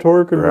been my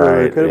torque converter.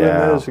 Right, It could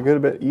have been this. It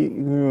could have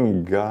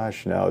been.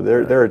 Gosh,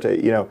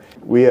 no.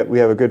 We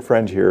have a good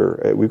friend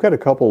here. We've got a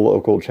couple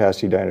local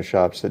chassis dyno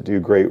shops that do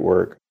great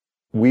work.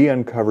 We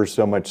uncover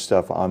so much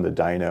stuff on the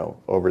dyno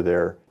over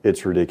there.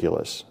 It's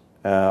ridiculous.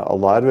 A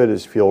lot of it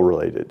is fuel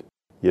related.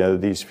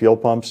 These fuel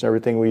pumps and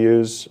everything we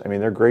use, I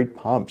mean, they're great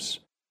pumps.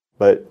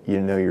 But,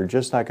 you're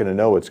just not going to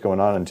know what's going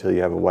on until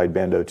you have a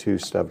wideband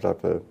O2 stuffed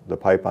up the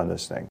pipe on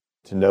this thing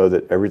to know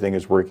that everything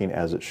is working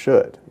as it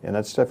should. And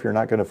that's stuff you're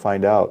not going to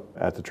find out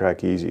at the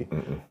track easy.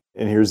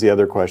 And here's the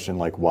other question,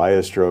 like, why a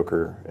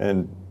stroker?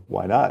 And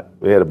why not?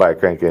 We had to buy a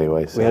crank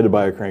anyway. So. We had to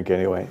buy a crank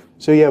anyway.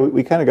 So, yeah,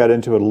 we kind of got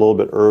into it a little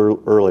bit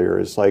earlier.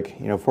 It's like,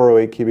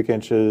 408 cubic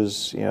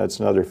inches, it's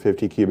another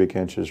 50 cubic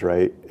inches,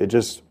 right?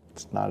 It's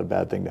not a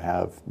bad thing to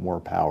have more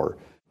power.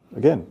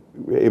 Again,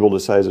 we're able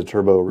to size a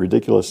turbo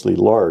ridiculously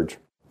large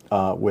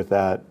with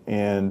that.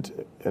 And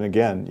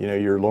again,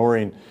 you're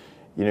lowering,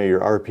 your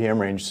RPM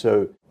range.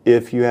 So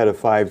if you had a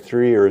 5.3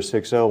 or a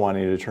 6.0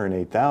 wanting to turn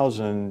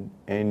 8,000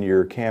 and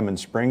your cam and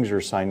springs are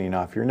signing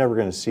off, you're never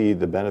going to see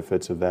the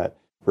benefits of that.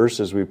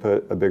 Versus we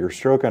put a bigger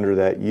stroke under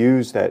that,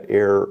 use that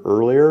air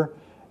earlier,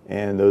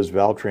 and those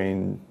valve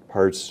train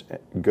parts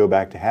go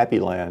back to happy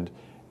land.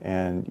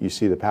 And you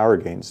see the power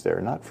gains there,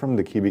 not from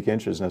the cubic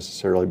inches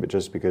necessarily, but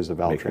just because the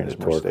valve train is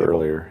more stable.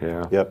 Earlier,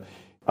 yeah.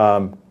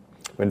 Yep.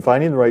 When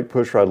finding the right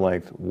pushrod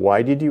length,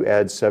 why did you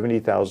add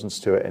 70 thousandths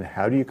to it, and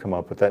how do you come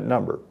up with that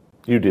number?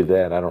 You did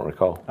that, I don't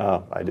recall.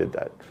 Oh, I did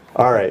that.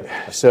 All right,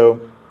 so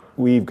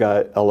we've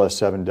got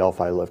LS7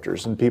 Delphi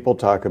lifters, and people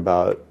talk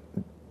about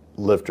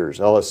lifters,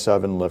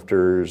 LS7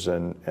 lifters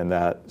and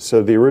that.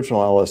 So the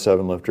original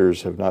LS7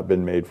 lifters have not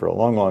been made for a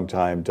long, long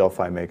time.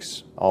 Delphi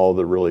makes all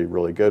the really,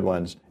 really good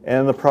ones.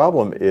 And the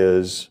problem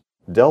is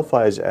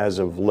Delphi's, as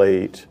of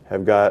late,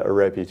 have got a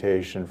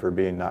reputation for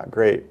being not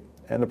great.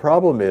 And the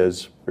problem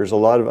is there's a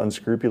lot of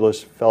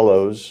unscrupulous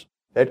fellows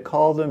that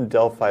call them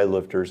Delphi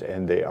lifters,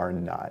 and they are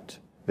not.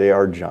 They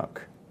are junk.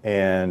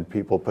 And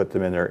people put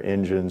them in their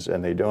engines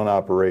and they don't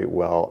operate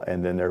well.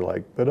 And then they're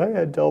like, but I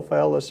had Delphi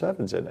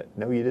LS7s in it.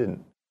 No, you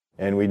didn't.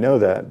 And we know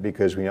that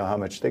because we know how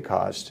much they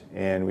cost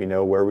and we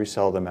know where we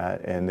sell them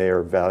at, and they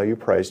are value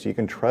priced. You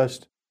can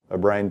trust a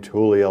Brian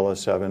Tooley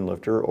LS7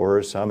 lifter or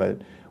a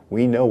Summit.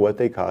 We know what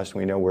they cost,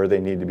 we know where they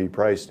need to be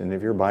priced, and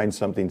if you're buying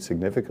something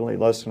significantly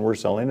less than we're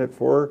selling it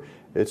for,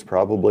 it's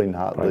probably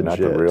not legit. Not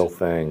the real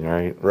thing,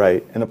 right?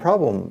 Right. And the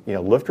problem,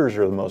 lifters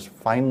are the most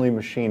finely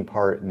machined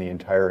part in the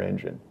entire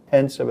engine.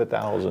 Tenths of a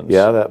thousandth.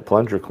 Yeah, that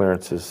plunger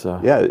clearance is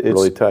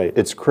really tight.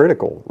 It's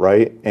critical,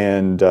 right?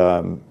 And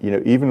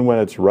even when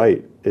it's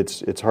right,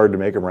 it's hard to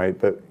make them right.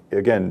 But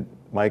again,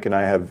 Mike and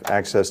I have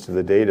access to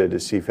the data to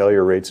see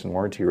failure rates and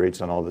warranty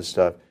rates on all this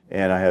stuff.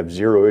 And I have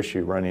zero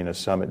issue running a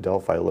Summit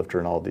Delphi lifter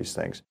and all these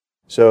things.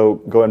 So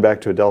going back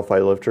to a Delphi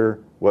lifter,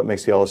 what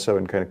makes the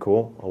LS7 kind of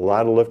cool? A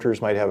lot of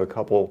lifters might have a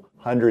couple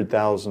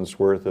 100,000ths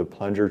worth of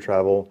plunger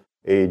travel.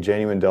 A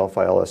genuine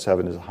Delphi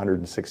LS7 is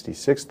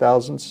 166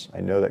 thousandths.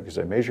 I know that because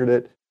I measured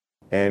it.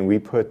 And we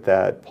put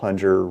that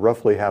plunger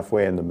roughly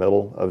halfway in the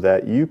middle of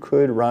that. You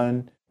could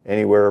run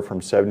anywhere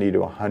from 70 to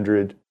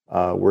 100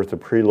 worth of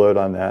preload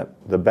on that.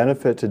 The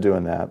benefit to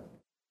doing that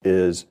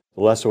is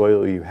the less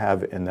oil you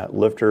have in that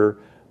lifter,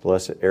 the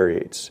less it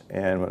aerates.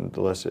 And when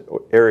the less it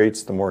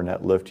aerates, the more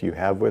net lift you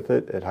have with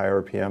it at high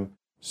RPM.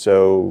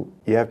 So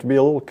you have to be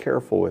a little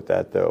careful with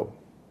that, though,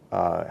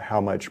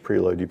 how much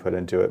preload you put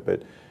into it.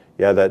 But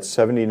yeah, that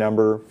 70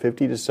 number,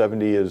 50 to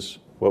 70 is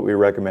what we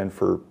recommend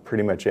for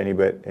pretty much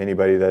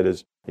anybody that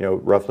is,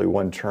 roughly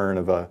one turn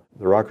of the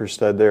rocker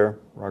stud there,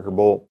 rocker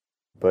bolt.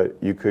 But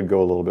you could go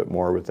a little bit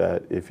more with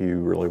that if you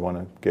really want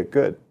to get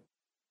good.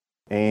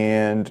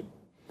 And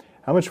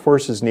how much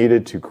force is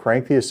needed to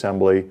crank the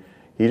assembly?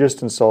 He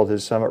just installed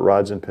his Summit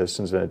rods and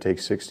pistons, and it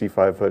takes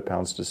 65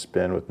 foot-pounds to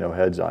spin with no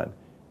heads on.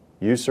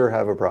 You, sir,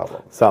 have a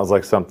problem. Sounds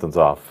like something's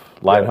off.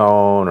 Line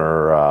hone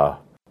or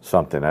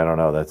something. I don't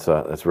know.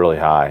 That's really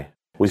high.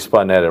 We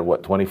spun that at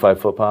what, 25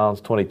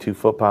 foot-pounds, 22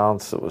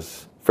 foot-pounds? It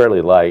was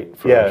fairly light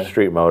for a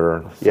street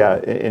motor. So. Yeah,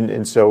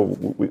 and so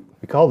we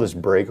call this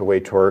breakaway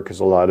torque because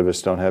a lot of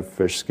us don't have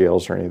fish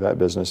scales or any of that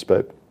business.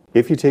 But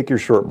if you take your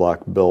short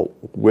block built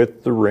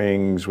with the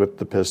rings, with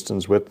the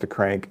pistons, with the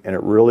crank, and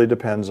it really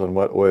depends on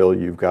what oil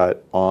you've got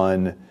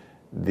on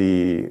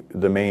the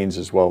mains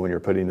as well when you're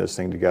putting this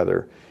thing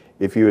together.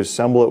 If you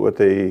assemble it with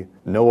a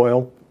no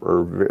oil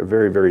or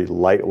very, very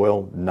light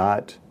oil,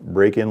 not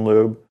break-in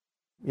lube,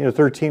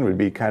 13 would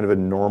be kind of a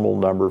normal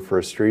number for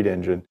a street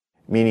engine,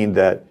 meaning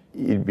that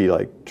you'd be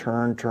like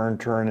turn,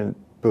 and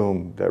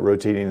boom, that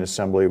rotating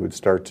assembly would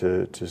start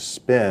to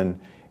spin,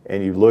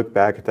 and you look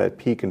back at that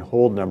peak and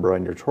hold number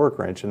on your torque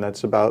wrench, and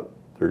that's about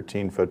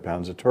 13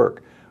 foot-pounds of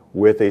torque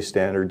with a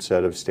standard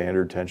set of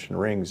standard tension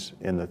rings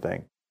in the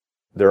thing.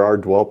 There are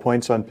dwell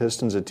points on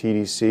pistons at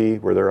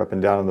TDC where they're up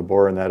and down on the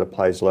bore, and that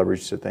applies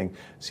leverage to things.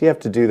 So you have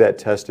to do that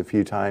test a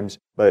few times.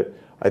 But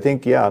I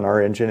think, yeah, on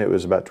our engine, it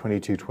was about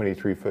 22,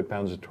 23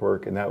 foot-pounds of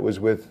torque, and that was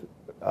with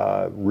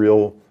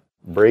real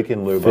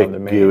break-in lube Thick, on the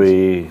mains.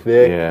 gooey,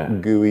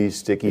 Thick, gooey,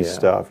 sticky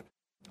stuff.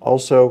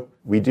 Also,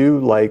 we do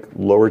like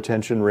lower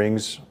tension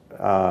rings,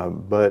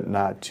 but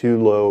not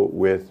too low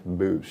with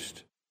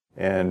boost.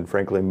 And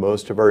frankly,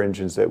 most of our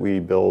engines that we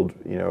build,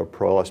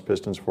 Pro LS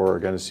pistons for are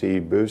going to see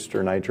boost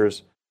or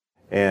nitrous,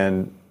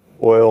 and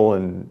oil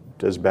and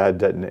does bad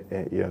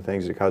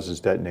things that causes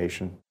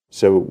detonation.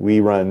 So we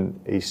run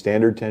a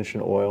standard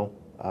tension oil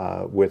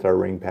with our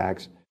ring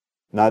packs.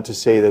 Not to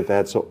say that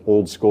that's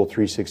old school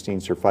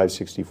 3/16ths or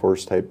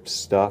 5/64ths type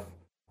stuff.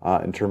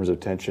 In terms of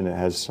tension, it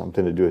has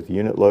something to do with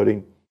unit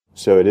loading.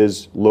 So it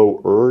is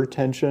lower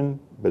tension,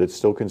 but it's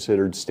still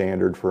considered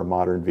standard for a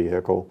modern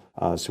vehicle.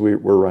 So we're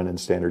running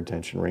standard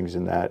tension rings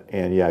in that.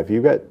 And yeah, if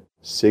you've got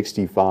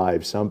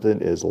 65, something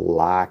is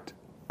locked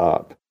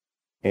up.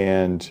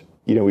 And,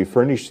 we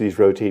furnish these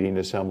rotating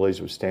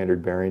assemblies with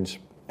standard bearings.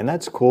 And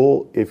that's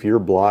cool if your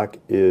block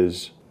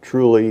is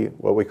truly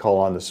what we call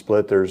on the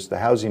split. There's the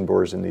housing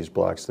bores in these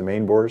blocks, the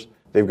main bores.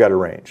 They've got a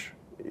range.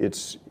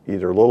 It's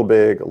either a little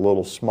big, a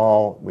little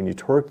small. When you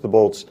torque the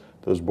bolts,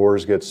 those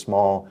bores get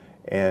small,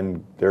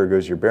 and there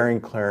goes your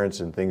bearing clearance,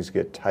 and things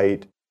get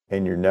tight.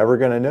 And you're never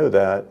going to know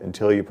that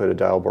until you put a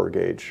dial bore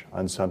gauge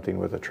on something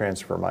with a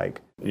transfer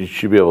mic. You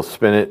should be able to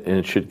spin it, and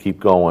it should keep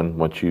going.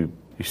 Once you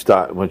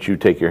stop, once you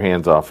take your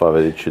hands off of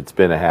it, it should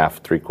spin a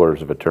half,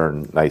 3/4 of a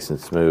turn, nice and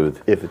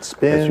smooth. If it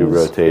spins, as you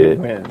rotate it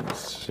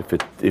wins.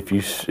 If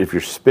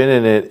you're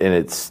spinning it and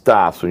it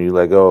stops when you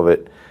let go of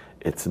it,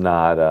 it's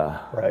not.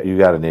 Right. You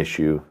got an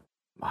issue.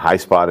 A high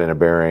spot in a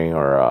bearing,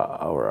 or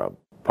a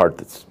part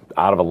that's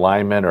out of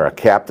alignment, or a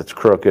cap that's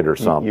crooked, or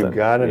something. You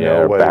got to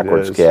know what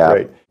backwards it is. cap.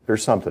 Right.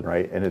 There's something,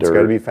 right? And it's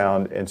got to be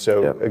found. And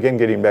so, again,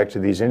 getting back to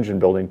these engine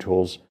building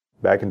tools,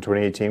 back in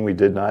 2018, we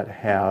did not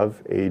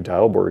have a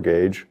dial bore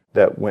gauge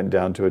that went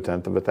down to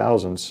 1/10 of a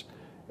thousandths.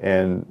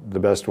 And the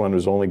best one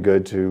was only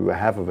good to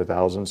 1/2 of a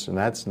thousandths, and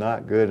that's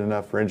not good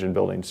enough for engine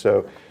building.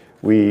 So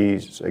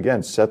we,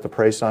 again, set the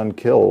price on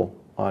kill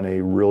on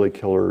a really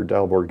killer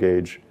dial bore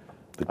gauge.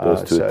 It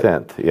goes to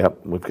 1/10.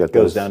 Yep, we've got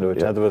goes down to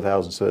 1/10 of a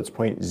thousand, so that's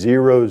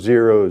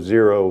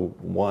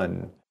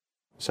 0.0001.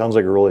 Sounds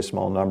like a really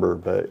small number,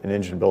 but in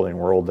engine building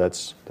world,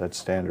 that's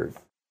standard.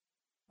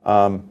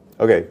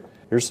 Okay,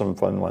 here's some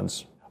fun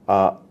ones.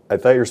 I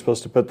thought you were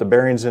supposed to put the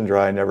bearings in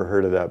dry. I never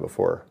heard of that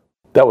before.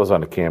 That was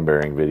on a cam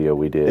bearing video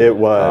we did. It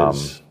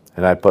was.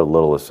 And I put a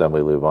little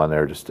assembly lube on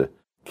there just to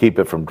keep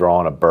it from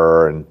drawing a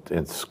burr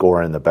and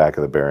scoring the back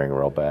of the bearing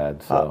real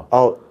bad.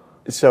 So,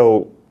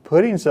 so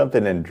putting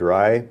something in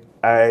dry,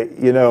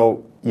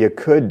 you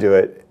could do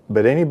it,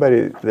 but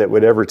anybody that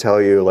would ever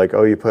tell you, like,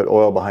 oh, you put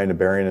oil behind a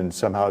bearing and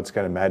somehow it's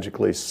going to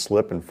magically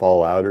slip and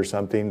fall out or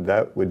something,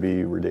 that would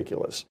be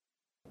ridiculous.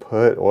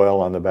 Put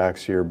oil on the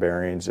backs of your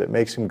bearings. It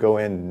makes them go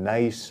in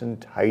nice and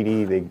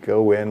tidy. They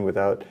go in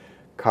without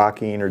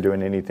cocking or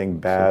doing anything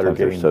bad or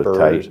getting they're so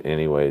burrs. tight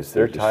anyways.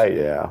 They're tight,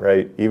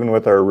 right? Even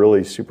with our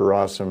really super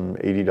awesome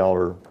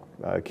 $80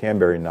 cam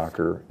bearing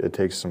knocker, it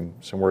takes some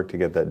work to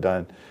get that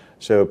done.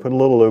 So put a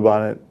little lube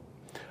on it.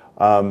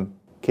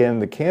 Can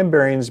the cam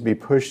bearings be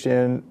pushed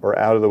in or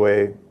out of the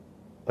way,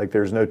 like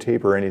there's no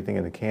tape or anything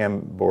in the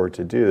cam board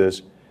to do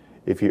this,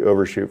 if you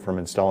overshoot from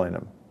installing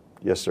them?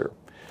 Yes, sir.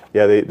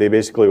 Yeah, they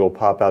basically will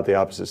pop out the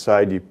opposite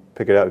side. You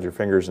pick it out with your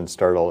fingers and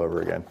start all over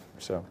again.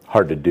 So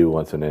hard to do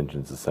once an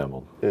engine's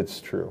assembled.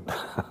 It's true.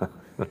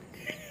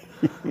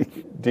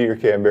 Do your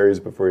cam bearings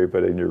before you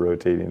put in your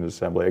rotating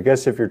assembly. I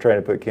guess if you're trying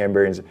to put cam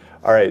bearings,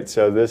 all right,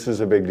 so this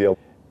is a big deal.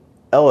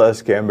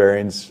 LS cam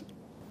bearings,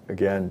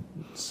 again,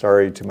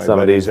 sorry to my Some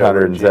buddies. Some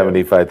of these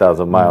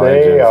 175,000 mile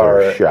engines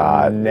are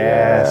shot.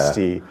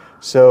 Nasty. Yeah.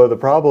 So the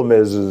problem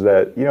is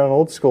that, an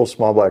old school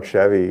small block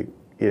Chevy,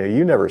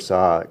 you never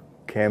saw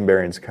cam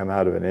bearings come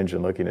out of an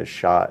engine looking as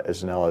shot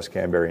as an LS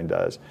cam bearing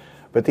does.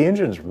 But the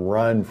engines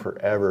run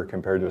forever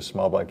compared to a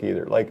small block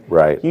either. Like,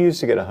 right. You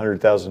used to get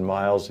 100,000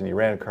 miles and you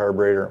ran a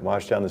carburetor and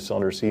washed down the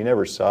cylinder, so you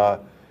never saw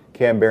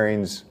cam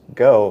bearings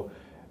go.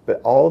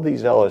 But all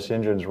these LS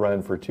engines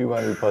run for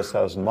 200 plus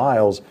thousand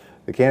miles.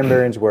 The cam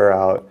bearings wear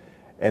out,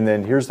 and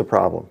then here's the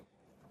problem.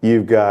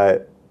 You've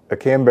got a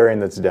cam bearing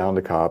that's down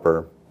to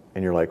copper,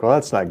 and you're like, well,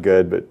 that's not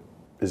good, but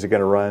is it going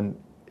to run?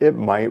 It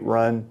might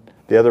run.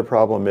 The other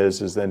problem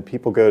is then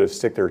people go to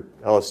stick their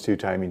LS2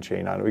 timing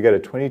chain on it. We got a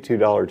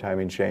 $22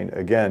 timing chain.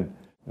 Again,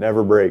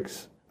 never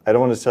breaks. I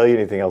don't want to sell you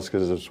anything else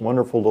because this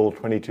wonderful little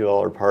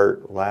 $22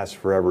 part lasts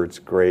forever. It's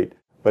great,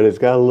 but it's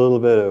got a little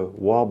bit of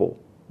wobble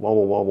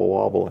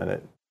in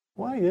it.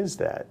 Why is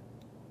that?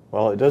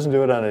 Well, it doesn't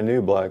do it on a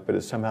new block, but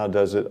it somehow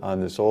does it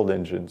on this old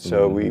engine.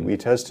 So we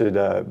tested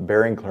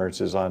bearing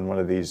clearances on one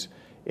of these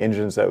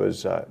engines that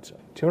was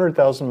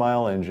 200,000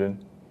 mile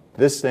engine.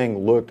 This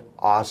thing looked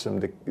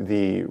awesome.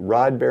 The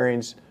rod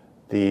bearings,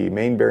 the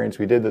main bearings,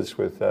 we did this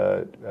with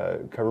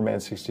Coverman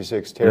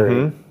 66,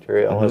 Terry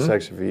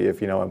LSX,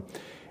 if you know him.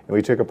 And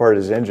we took apart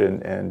his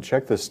engine and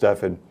checked this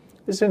stuff, and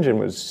this engine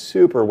was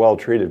super well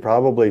treated,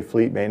 probably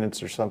fleet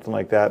maintenance or something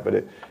like that, but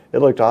it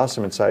looked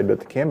awesome inside. But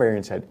the cam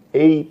bearings had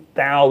 8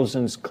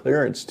 thousandths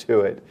clearance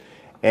to it.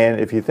 And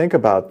if you think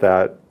about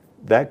that,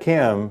 that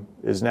cam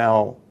is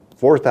now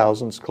 4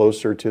 thousandths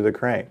closer to the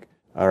crank.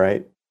 All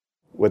right.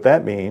 What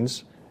that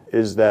means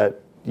is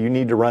that you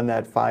need to run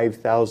that 5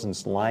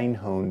 thousandths line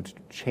honed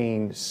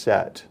chain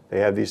set.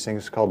 They have these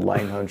things called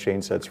line honed chain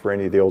sets for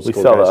any of the old school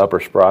We sell guys. the upper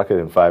sprocket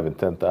in 5 and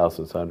 10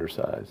 thousandths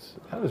undersize.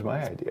 That was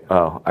my idea.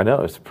 Oh, I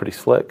know. It's pretty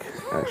slick,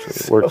 actually.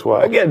 It works well.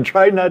 Again,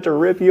 try not to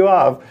rip you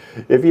off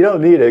if you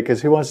don't need it,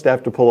 because who wants to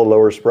have to pull a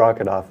lower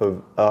sprocket off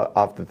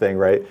the thing,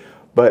 right?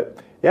 But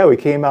yeah, we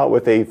came out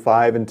with a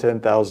 5 and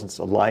 10 thousandths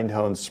line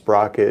honed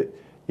sprocket.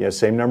 You know,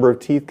 same number of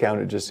teeth count.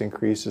 It just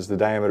increases the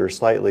diameter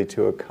slightly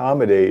to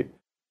accommodate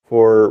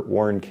for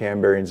worn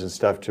cam bearings and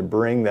stuff, to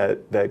bring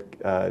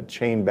that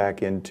chain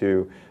back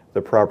into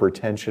the proper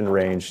tension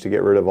range to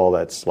get rid of all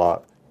that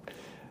slop.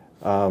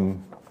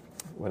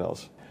 What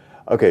else?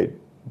 Okay,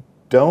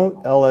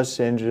 don't LS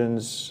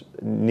engines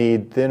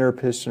need thinner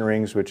piston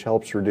rings, which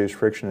helps reduce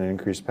friction and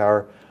increase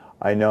power?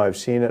 I know, I've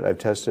seen it, I've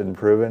tested and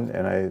proven,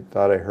 and I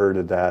thought I heard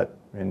of that.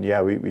 And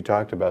yeah, we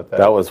talked about that.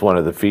 That was one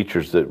of the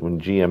features that when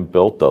GM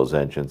built those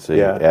engines,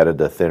 they added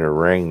the thinner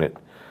ring that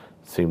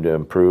seemed to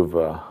improve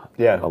a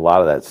lot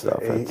of that stuff.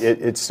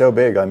 It's so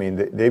big. I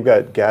mean, they've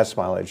got gas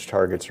mileage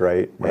targets,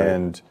 right?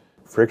 And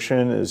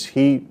friction is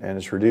heat, and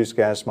it's reduced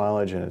gas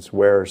mileage, and it's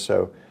wear.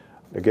 So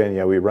again,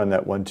 yeah, we run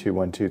that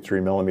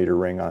 1.3 millimeter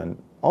ring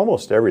on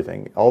almost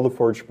everything, all the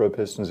Forged Pro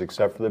pistons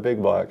except for the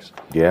big blocks.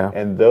 Yeah.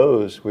 And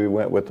those, we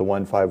went with the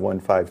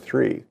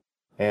 15153.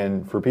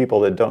 And for people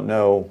that don't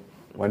know,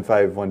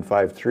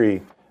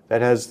 15153,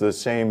 that has the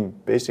same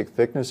basic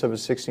thickness of a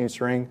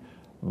 16th ring,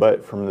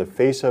 but from the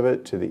face of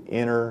it to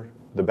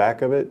the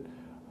back of it,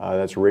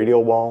 that's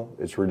radial wall.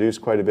 It's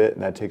reduced quite a bit,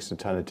 and that takes a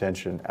ton of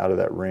tension out of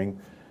that ring.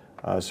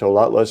 So a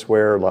lot less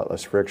wear, a lot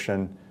less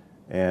friction,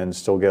 and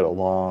still get a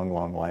long,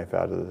 long life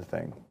out of the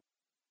thing.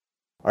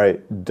 All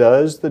right,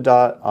 does the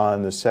dot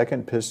on the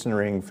second piston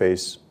ring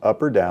face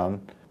up or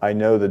down? I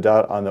know the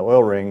dot on the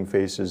oil ring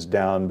faces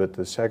down, but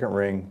the second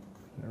ring,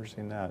 I've never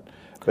seen that.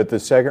 But the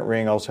second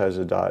ring also has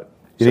a dot.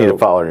 You need to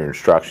follow your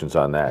instructions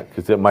on that,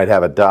 because it might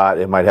have a dot,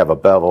 it might have a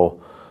bevel.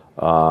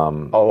 A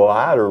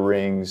lot of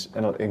rings,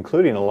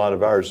 including a lot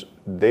of ours,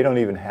 they don't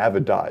even have a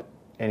dot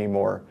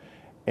anymore.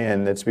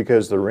 And that's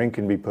because the ring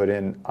can be put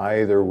in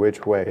either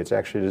which way. It's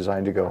actually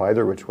designed to go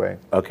either which way.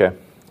 Okay.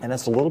 And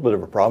that's a little bit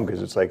of a problem,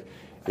 because it's like,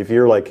 if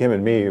you're like him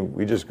and me,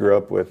 we just grew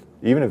up with,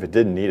 even if it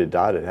didn't need a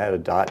dot, it had a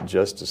dot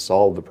just to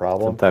solve the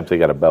problem. Sometimes they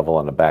got a bevel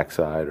on the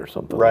backside or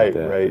something like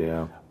that. Right.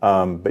 Yeah.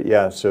 But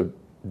yeah, so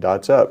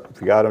dot's up.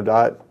 If you got a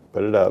dot,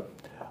 put it up.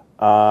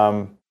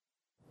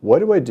 What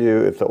do I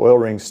do if the oil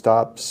ring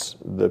stops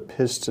the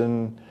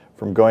piston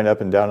from going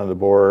up and down on the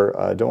bore?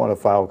 I don't want to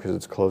file because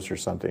it's close or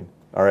something.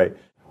 All right,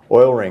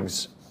 oil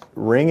rings.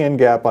 Ring end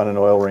gap on an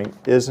oil ring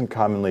isn't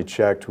commonly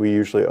checked. We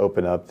usually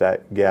open up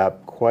that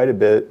gap quite a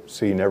bit,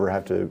 so you never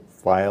have to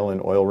file an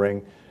oil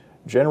ring.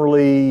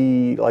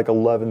 Generally, like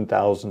 11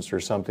 thousandths or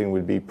something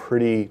would be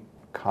pretty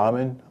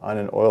common on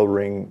an oil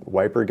ring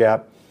wiper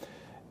gap.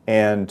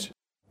 And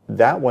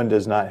that one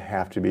does not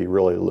have to be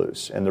really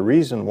loose. And the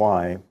reason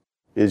why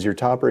is your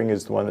top ring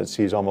is the one that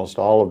sees almost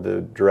all of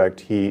the direct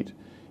heat.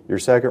 Your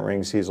second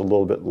ring sees a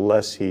little bit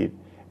less heat,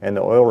 and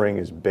the oil ring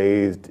is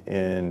bathed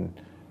in,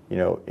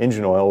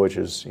 engine oil, which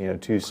is,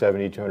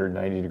 270,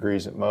 290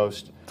 degrees at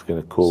most. It's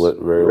going to cool it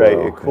very well.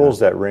 Right, it cools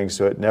that ring,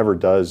 so it never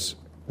does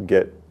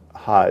get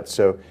hot.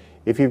 So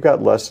if you've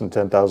got less than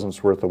 10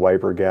 thousandths worth of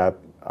wiper gap,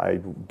 I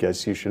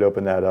guess you should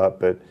open that up,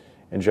 but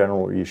in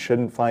general, you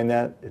shouldn't find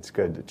that. It's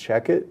good to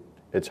check it.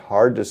 It's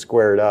hard to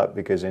square it up,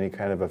 because any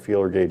kind of a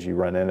feeler gauge you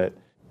run in it,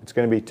 it's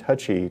going to be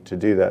touchy to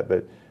do that,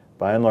 but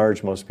by and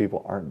large, most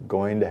people aren't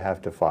going to have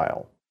to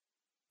file.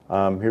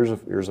 Here's a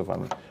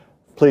fun one.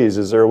 Please,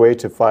 is there a way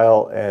to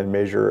file and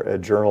measure a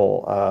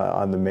journal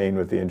on the main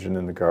with the engine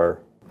in the car?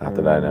 Not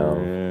that I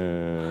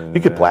know. You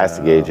could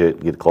plastic gauge it,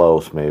 get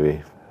close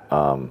maybe.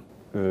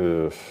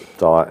 It's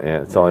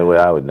the only way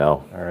I would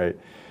know. All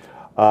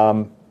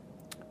right.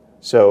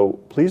 So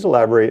please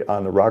elaborate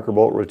on the rocker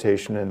bolt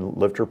rotation and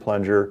lifter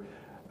plunger.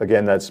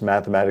 Again, that's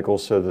mathematical,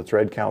 so the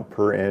thread count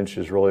per inch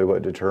is really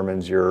what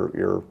determines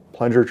your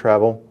plunger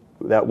travel.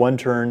 That one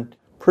turn,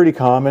 pretty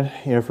common,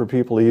 for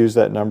people to use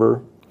that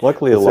number.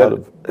 Luckily,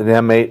 an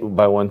M8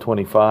 by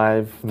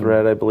 125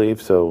 thread, I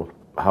believe. So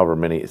however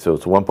many, so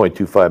it's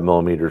 1.25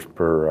 millimeters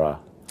per.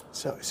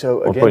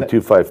 So again,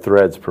 1.25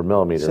 threads per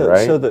millimeter,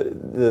 right? So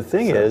the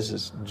thing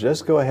is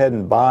just go ahead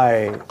and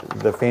buy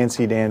the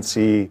fancy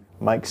dancy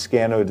Mike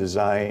Scano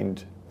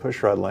designed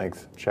pushrod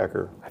length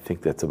checker. I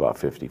think that's about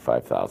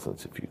 55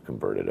 thousandths if you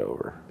convert it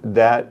over.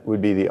 That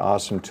would be the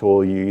awesome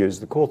tool you use.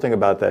 The cool thing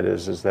about that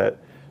is that,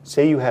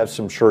 say you have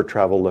some short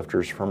travel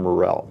lifters from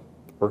Morel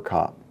or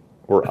Comp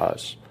or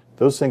us.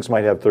 Those things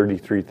might have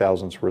 33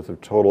 thousandths worth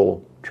of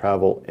total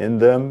travel in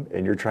them,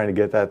 and you're trying to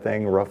get that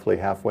thing roughly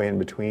halfway in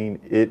between.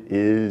 It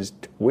is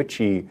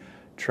twitchy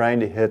trying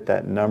to hit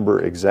that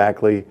number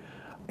exactly.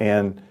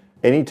 And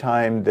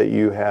anytime that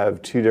you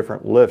have two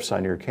different lifts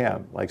on your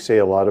cam, like say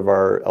a lot of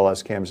our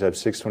LS cams have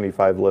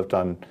 625 lift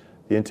on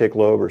the intake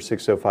lobe or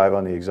 605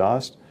 on the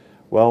exhaust,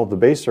 well, the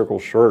base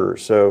circle's shorter,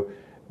 so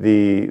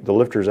the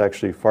lifter is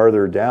actually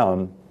farther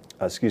down,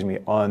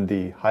 on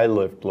the high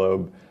lift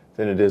lobe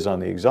than it is on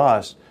the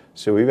exhaust.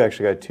 So we've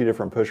actually got two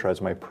different push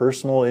rods. My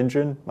personal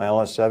engine, my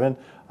LS7,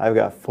 I've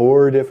got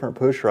 4 different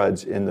push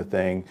rods in the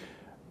thing,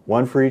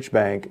 one for each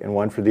bank and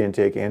one for the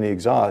intake and the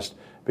exhaust,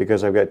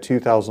 because I've got 2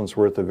 thousandths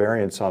worth of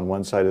variance on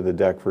one side of the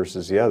deck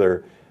versus the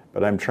other,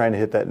 but I'm trying to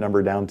hit that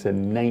number down to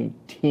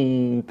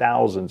 19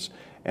 thousandths.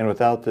 And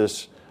without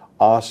this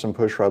awesome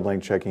push rod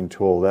length checking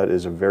tool, that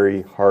is a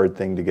very hard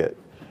thing to get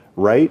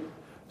right.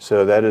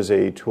 So that is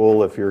a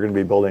tool, if you're going to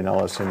be building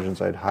LS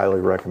engines, I'd highly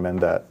recommend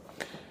that.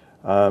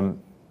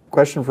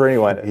 Question for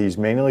anyone, he's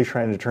manually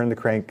trying to turn the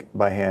crank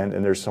by hand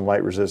and there's some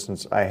light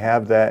resistance. I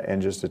have that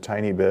and just a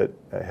tiny bit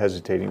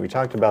hesitating. We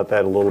talked about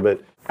that a little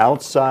bit.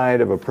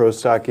 Outside of a Pro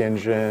Stock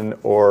engine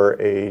or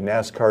a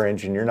NASCAR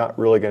engine, you're not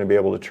really going to be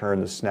able to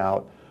turn the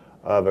snout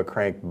of a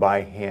crank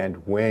by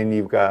hand when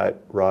you've got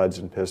rods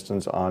and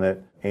pistons on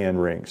it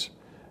and rings.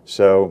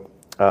 So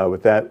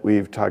with that,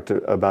 we've talked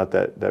about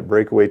that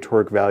breakaway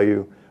torque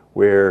value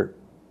where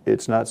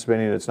it's not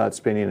spinning,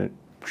 it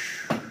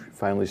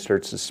finally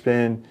starts to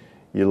spin.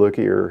 You look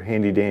at your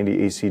handy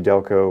dandy AC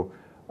Delco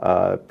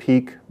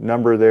peak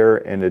number there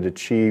and it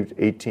achieved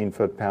 18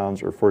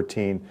 foot-pounds or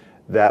 14.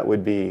 That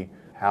would be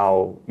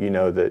how you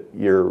know that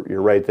you're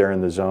right there in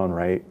the zone,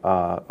 right,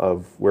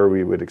 of where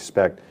we would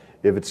expect.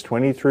 If it's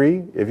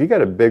 23, if you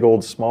got a big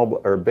old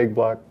big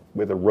block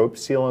with a rope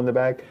seal in the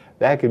back,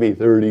 that could be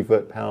 30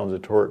 foot-pounds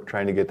of torque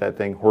trying to get that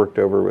thing horked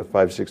over with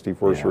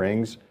 5/64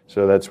 rings.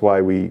 So that's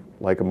why we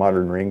like a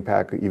modern ring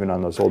pack, even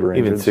on those older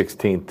engines. Even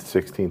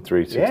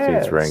 16/3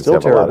 Yeah, rings still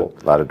have terrible.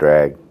 a lot of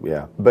drag.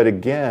 Yeah. But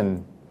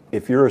again,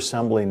 if you're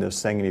assembling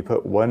this thing and you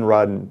put one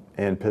rod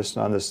and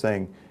piston on this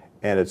thing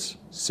and it's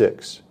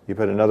 6, you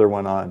put another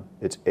one on,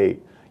 it's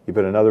 8. You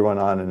put another one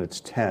on and it's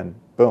 10.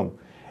 Boom.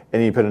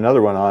 And you put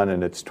another one on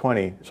and it's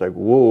 20. It's like,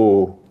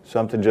 whoa,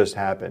 something just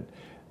happened.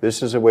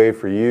 This is a way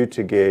for you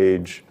to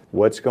gauge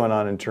what's going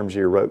on in terms of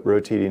your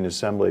rotating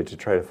assembly to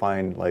try to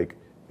find, like,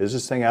 is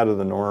this thing out of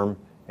the norm?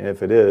 And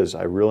if it is,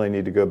 I really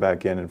need to go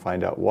back in and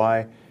find out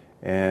why.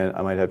 And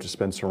I might have to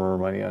spend some more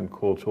money on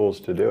cool tools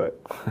to do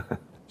it.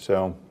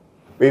 So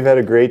we've had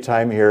a great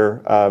time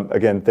here.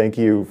 Again, thank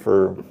you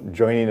for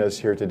joining us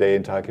here today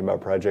and talking about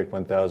Project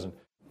 1000.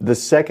 The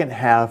second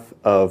half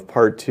of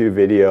part 2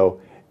 video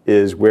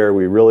is where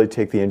we really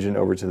take the engine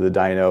over to the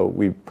dyno.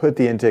 We put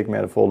the intake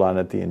manifold on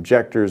it, the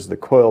injectors, the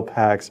coil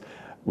packs.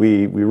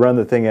 We run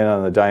the thing in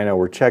on the dyno.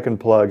 We're checking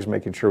plugs,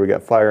 making sure we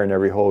got fire in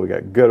every hole. We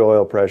got good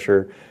oil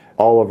pressure.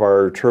 All of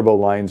our turbo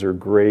lines are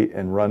great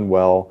and run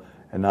well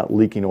and not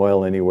leaking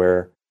oil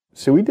anywhere.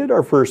 So we did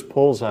our first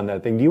pulls on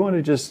that thing. Do you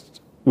want to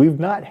we've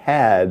not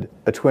had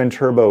a twin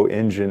turbo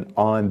engine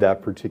on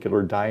that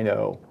particular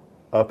dyno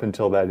up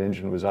until that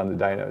engine was on the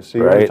dyno. So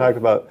you want to talk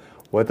about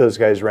what those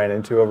guys ran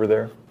into over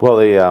there? Well,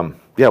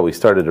 we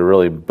started to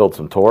really build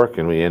some torque,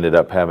 and we ended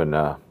up having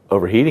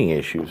overheating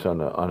issues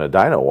on a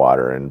dyno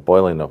water and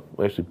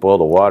we actually boiled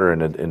the water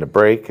in the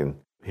brake, and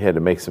they had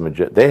to make some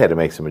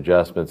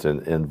adjustments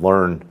and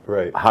learn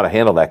how to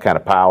handle that kind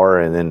of power.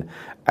 And then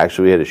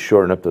actually we had to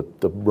shorten up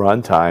the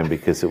run time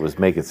because it was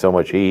making so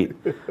much heat.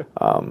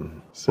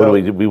 So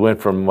we went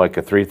from like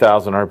a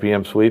 3,000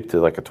 RPM sweep to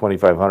like a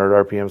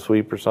 2,500 RPM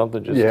sweep or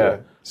something.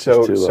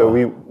 So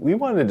we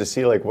wanted to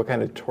see like what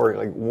kind of torque,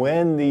 like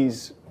when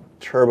these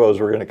turbos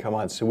were going to come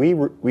on. So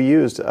we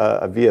used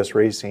a VS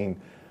Racing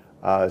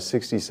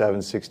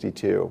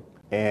 6762,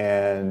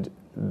 and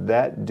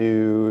that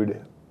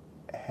dude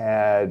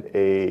had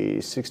a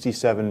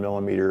 67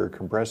 millimeter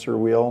compressor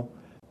wheel.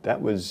 That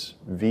was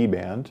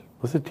V-band.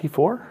 Was it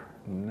T4?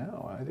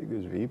 No, I think it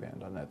was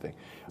V-band on that thing.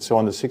 So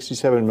on the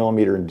 67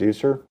 millimeter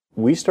inducer,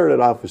 we started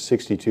off with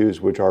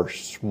 62s, which are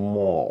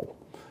small.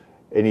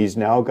 And he's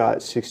now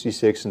got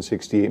 66 and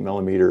 68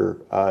 millimeter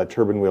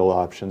turbine wheel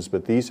options,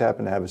 but these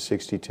happen to have a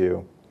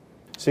 62.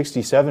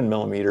 67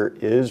 millimeter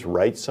is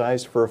right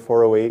sized for a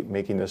 408,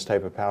 making this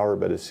type of power,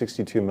 but a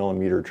 62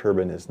 millimeter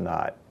turbine is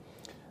not.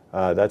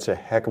 That's a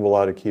heck of a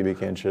lot of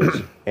cubic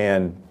inches.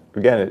 And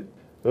again,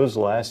 those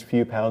last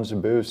few pounds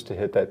of boost to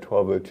hit that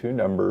 1202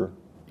 number,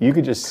 you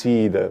could just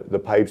see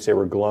the pipes, they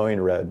were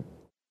glowing red.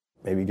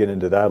 Maybe get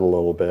into that a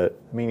little bit.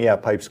 I mean, yeah,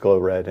 pipes glow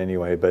red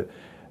anyway, but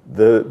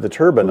the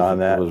turbine on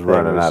that was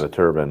running out of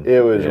turbine.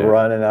 It was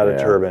running out of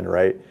turbine,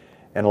 right?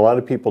 And a lot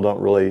of people don't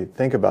really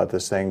think about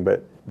this thing,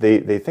 but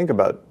they think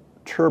about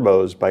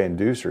turbos by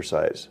inducer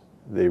size.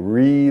 They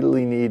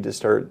really need to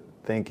start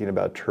thinking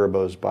about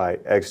turbos by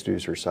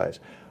exducer size.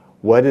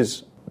 What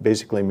is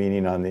basically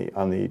meaning on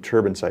the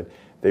turbine side?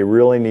 They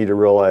really need to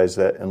realize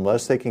that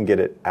unless they can get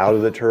it out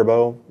of the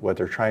turbo, what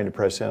they're trying to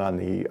press in on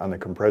the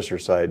compressor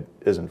side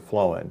isn't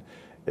flowing.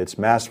 It's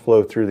mass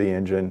flow through the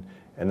engine,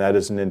 and that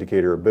is an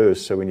indicator of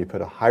boost. So when you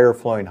put a higher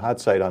flowing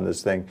hot side on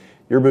this thing,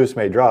 your boost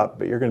may drop,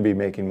 but you're going to be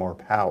making more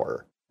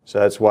power. So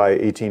that's why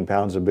 18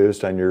 pounds of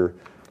boost on your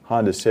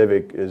Honda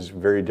Civic is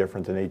very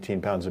different than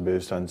 18 pounds of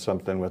boost on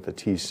something with a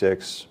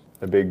T6,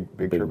 a big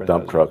turbine.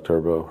 Dump truck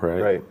turbo, right?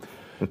 Right.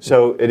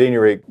 So at any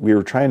rate, we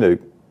were trying to,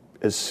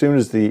 as soon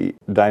as the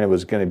dyno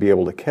was going to be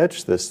able to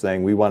catch this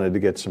thing, we wanted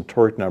to get some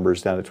torque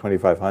numbers down to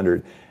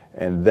 2,500,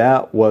 and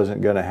that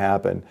wasn't going to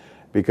happen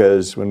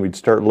because when we'd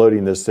start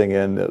loading this thing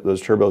in,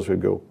 those turbos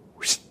would go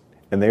whoosh,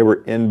 and they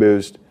were in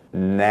boost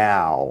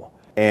now,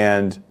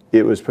 and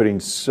it was putting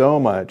so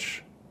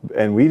much,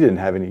 and we didn't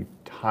have any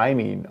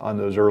timing on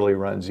those early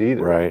runs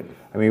either. Right.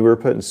 I mean, we were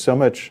putting so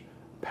much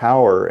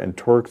power and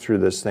torque through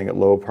this thing at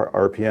low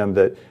RPM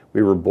that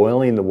we were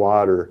boiling the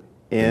water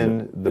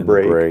in the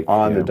brake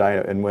on the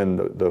dyno. And when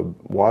the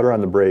water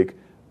on the brake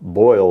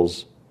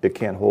boils, it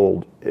can't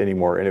hold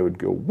anymore, and it would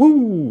go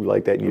woo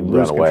like that, and you'd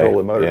lose control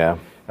of the motor. Yeah.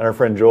 And our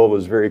friend Joel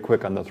was very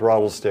quick on the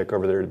throttle stick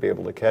over there to be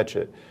able to catch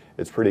it.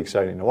 It's pretty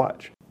exciting to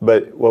watch.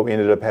 But what we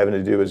ended up having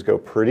to do is go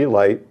pretty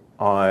light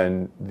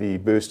on the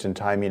boost and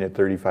timing at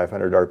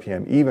 3,500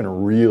 RPM, even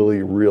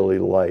really, really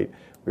light.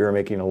 We were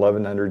making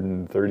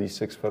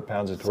 1,136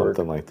 foot-pounds of torque.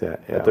 Something like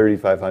that, yeah. At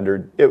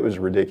 3,500, it was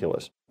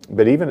ridiculous.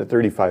 But even at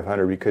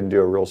 3,500, we couldn't do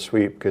a real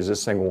sweep because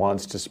this thing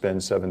wants to spin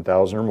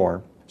 7,000 or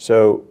more.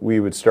 So we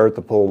would start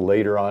the pull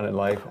later on in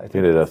life. I think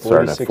You ended up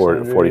starting at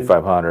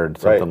 4,500,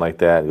 something Right. like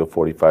that, go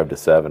 45 to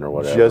 7 or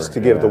whatever. Just to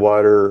give the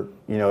water,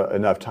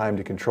 enough time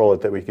to control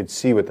it that we could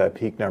see what that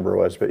peak number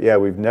was. But yeah,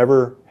 we've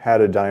never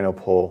had a dyno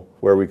pull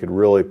where we could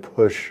really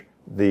push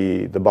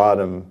the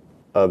bottom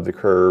of the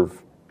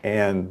curve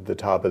and the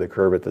top of the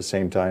curve at the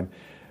same time.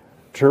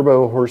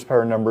 Turbo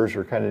horsepower numbers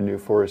are kind of new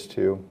for us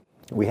too.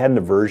 We had an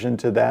aversion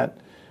to that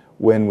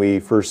when we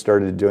first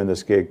started doing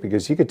this gig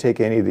because you could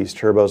take any of these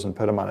turbos and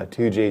put them on a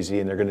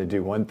 2JZ and they're going to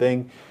do one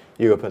thing.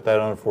 You go put that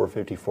on a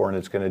 454 and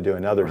it's going to do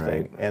another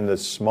thing. And the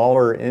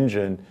smaller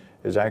engine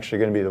is actually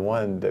going to be the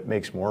one that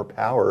makes more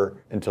power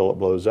until it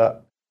blows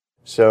up.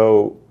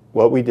 So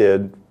what we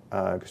did,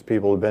 because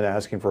people have been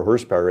asking for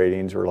horsepower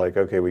ratings, we're like,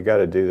 okay, we got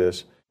to do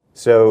this.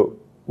 So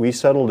we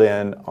settled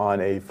in on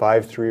a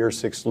 5.3 or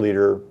 6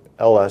 liter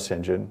LS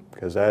engine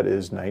because that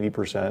is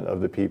 90% of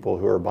the people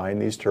who are buying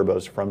these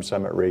turbos from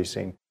Summit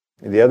Racing.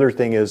 The other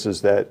thing is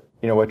that,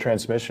 what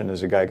transmission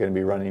is a guy going to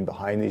be running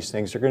behind these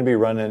things? They're going to be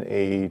running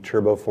a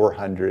Turbo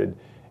 400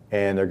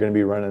 and they're going to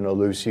be running a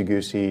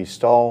loosey-goosey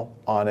stall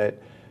on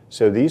it.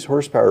 So these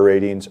horsepower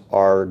ratings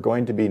are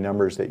going to be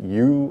numbers that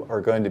you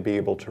are going to be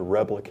able to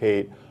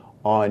replicate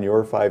on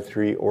your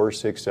 5.3 or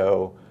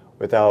 6.0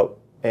 without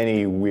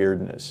any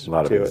weirdness. A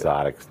lot of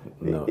exotics.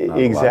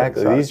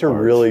 Exactly. These are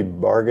really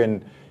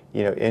bargain,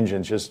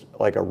 engines, just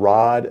like a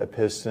rod, a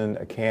piston,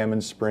 a cam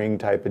and spring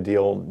type of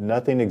deal,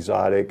 nothing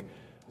exotic.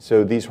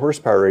 So these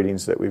horsepower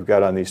ratings that we've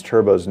got on these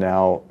turbos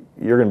now,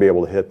 you're going to be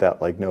able to hit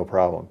that like no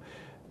problem.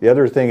 The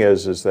other thing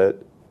is that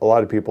a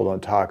lot of people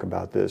don't talk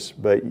about this,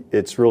 but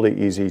it's really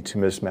easy to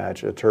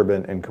mismatch a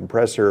turbine and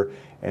compressor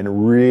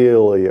and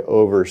really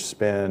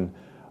overspin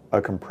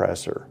a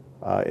compressor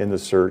in the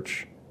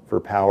search for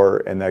power,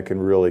 and that can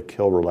really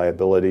kill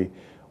reliability.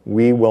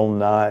 We will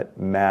not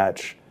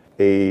match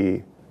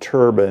a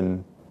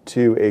turbine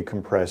to a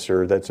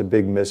compressor. That's a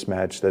big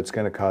mismatch that's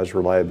going to cause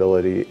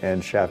reliability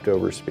and shaft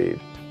overspeed.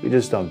 We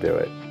just don't do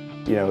it.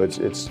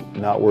 It's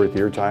not worth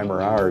your time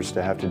or ours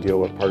to have to deal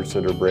with parts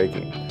that are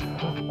breaking.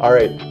 All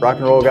right, rock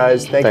and roll,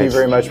 guys. Thank you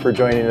very much for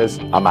joining us.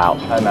 I'm out.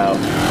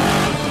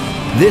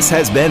 This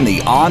has been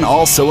the On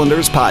All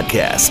Cylinders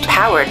podcast.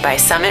 Powered by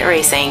Summit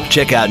Racing.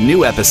 Check out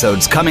new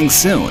episodes coming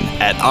soon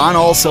at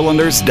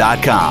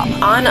onallcylinders.com.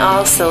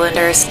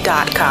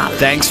 OnAllCylinders.com.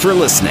 Thanks for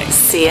listening.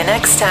 See you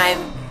next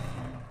time.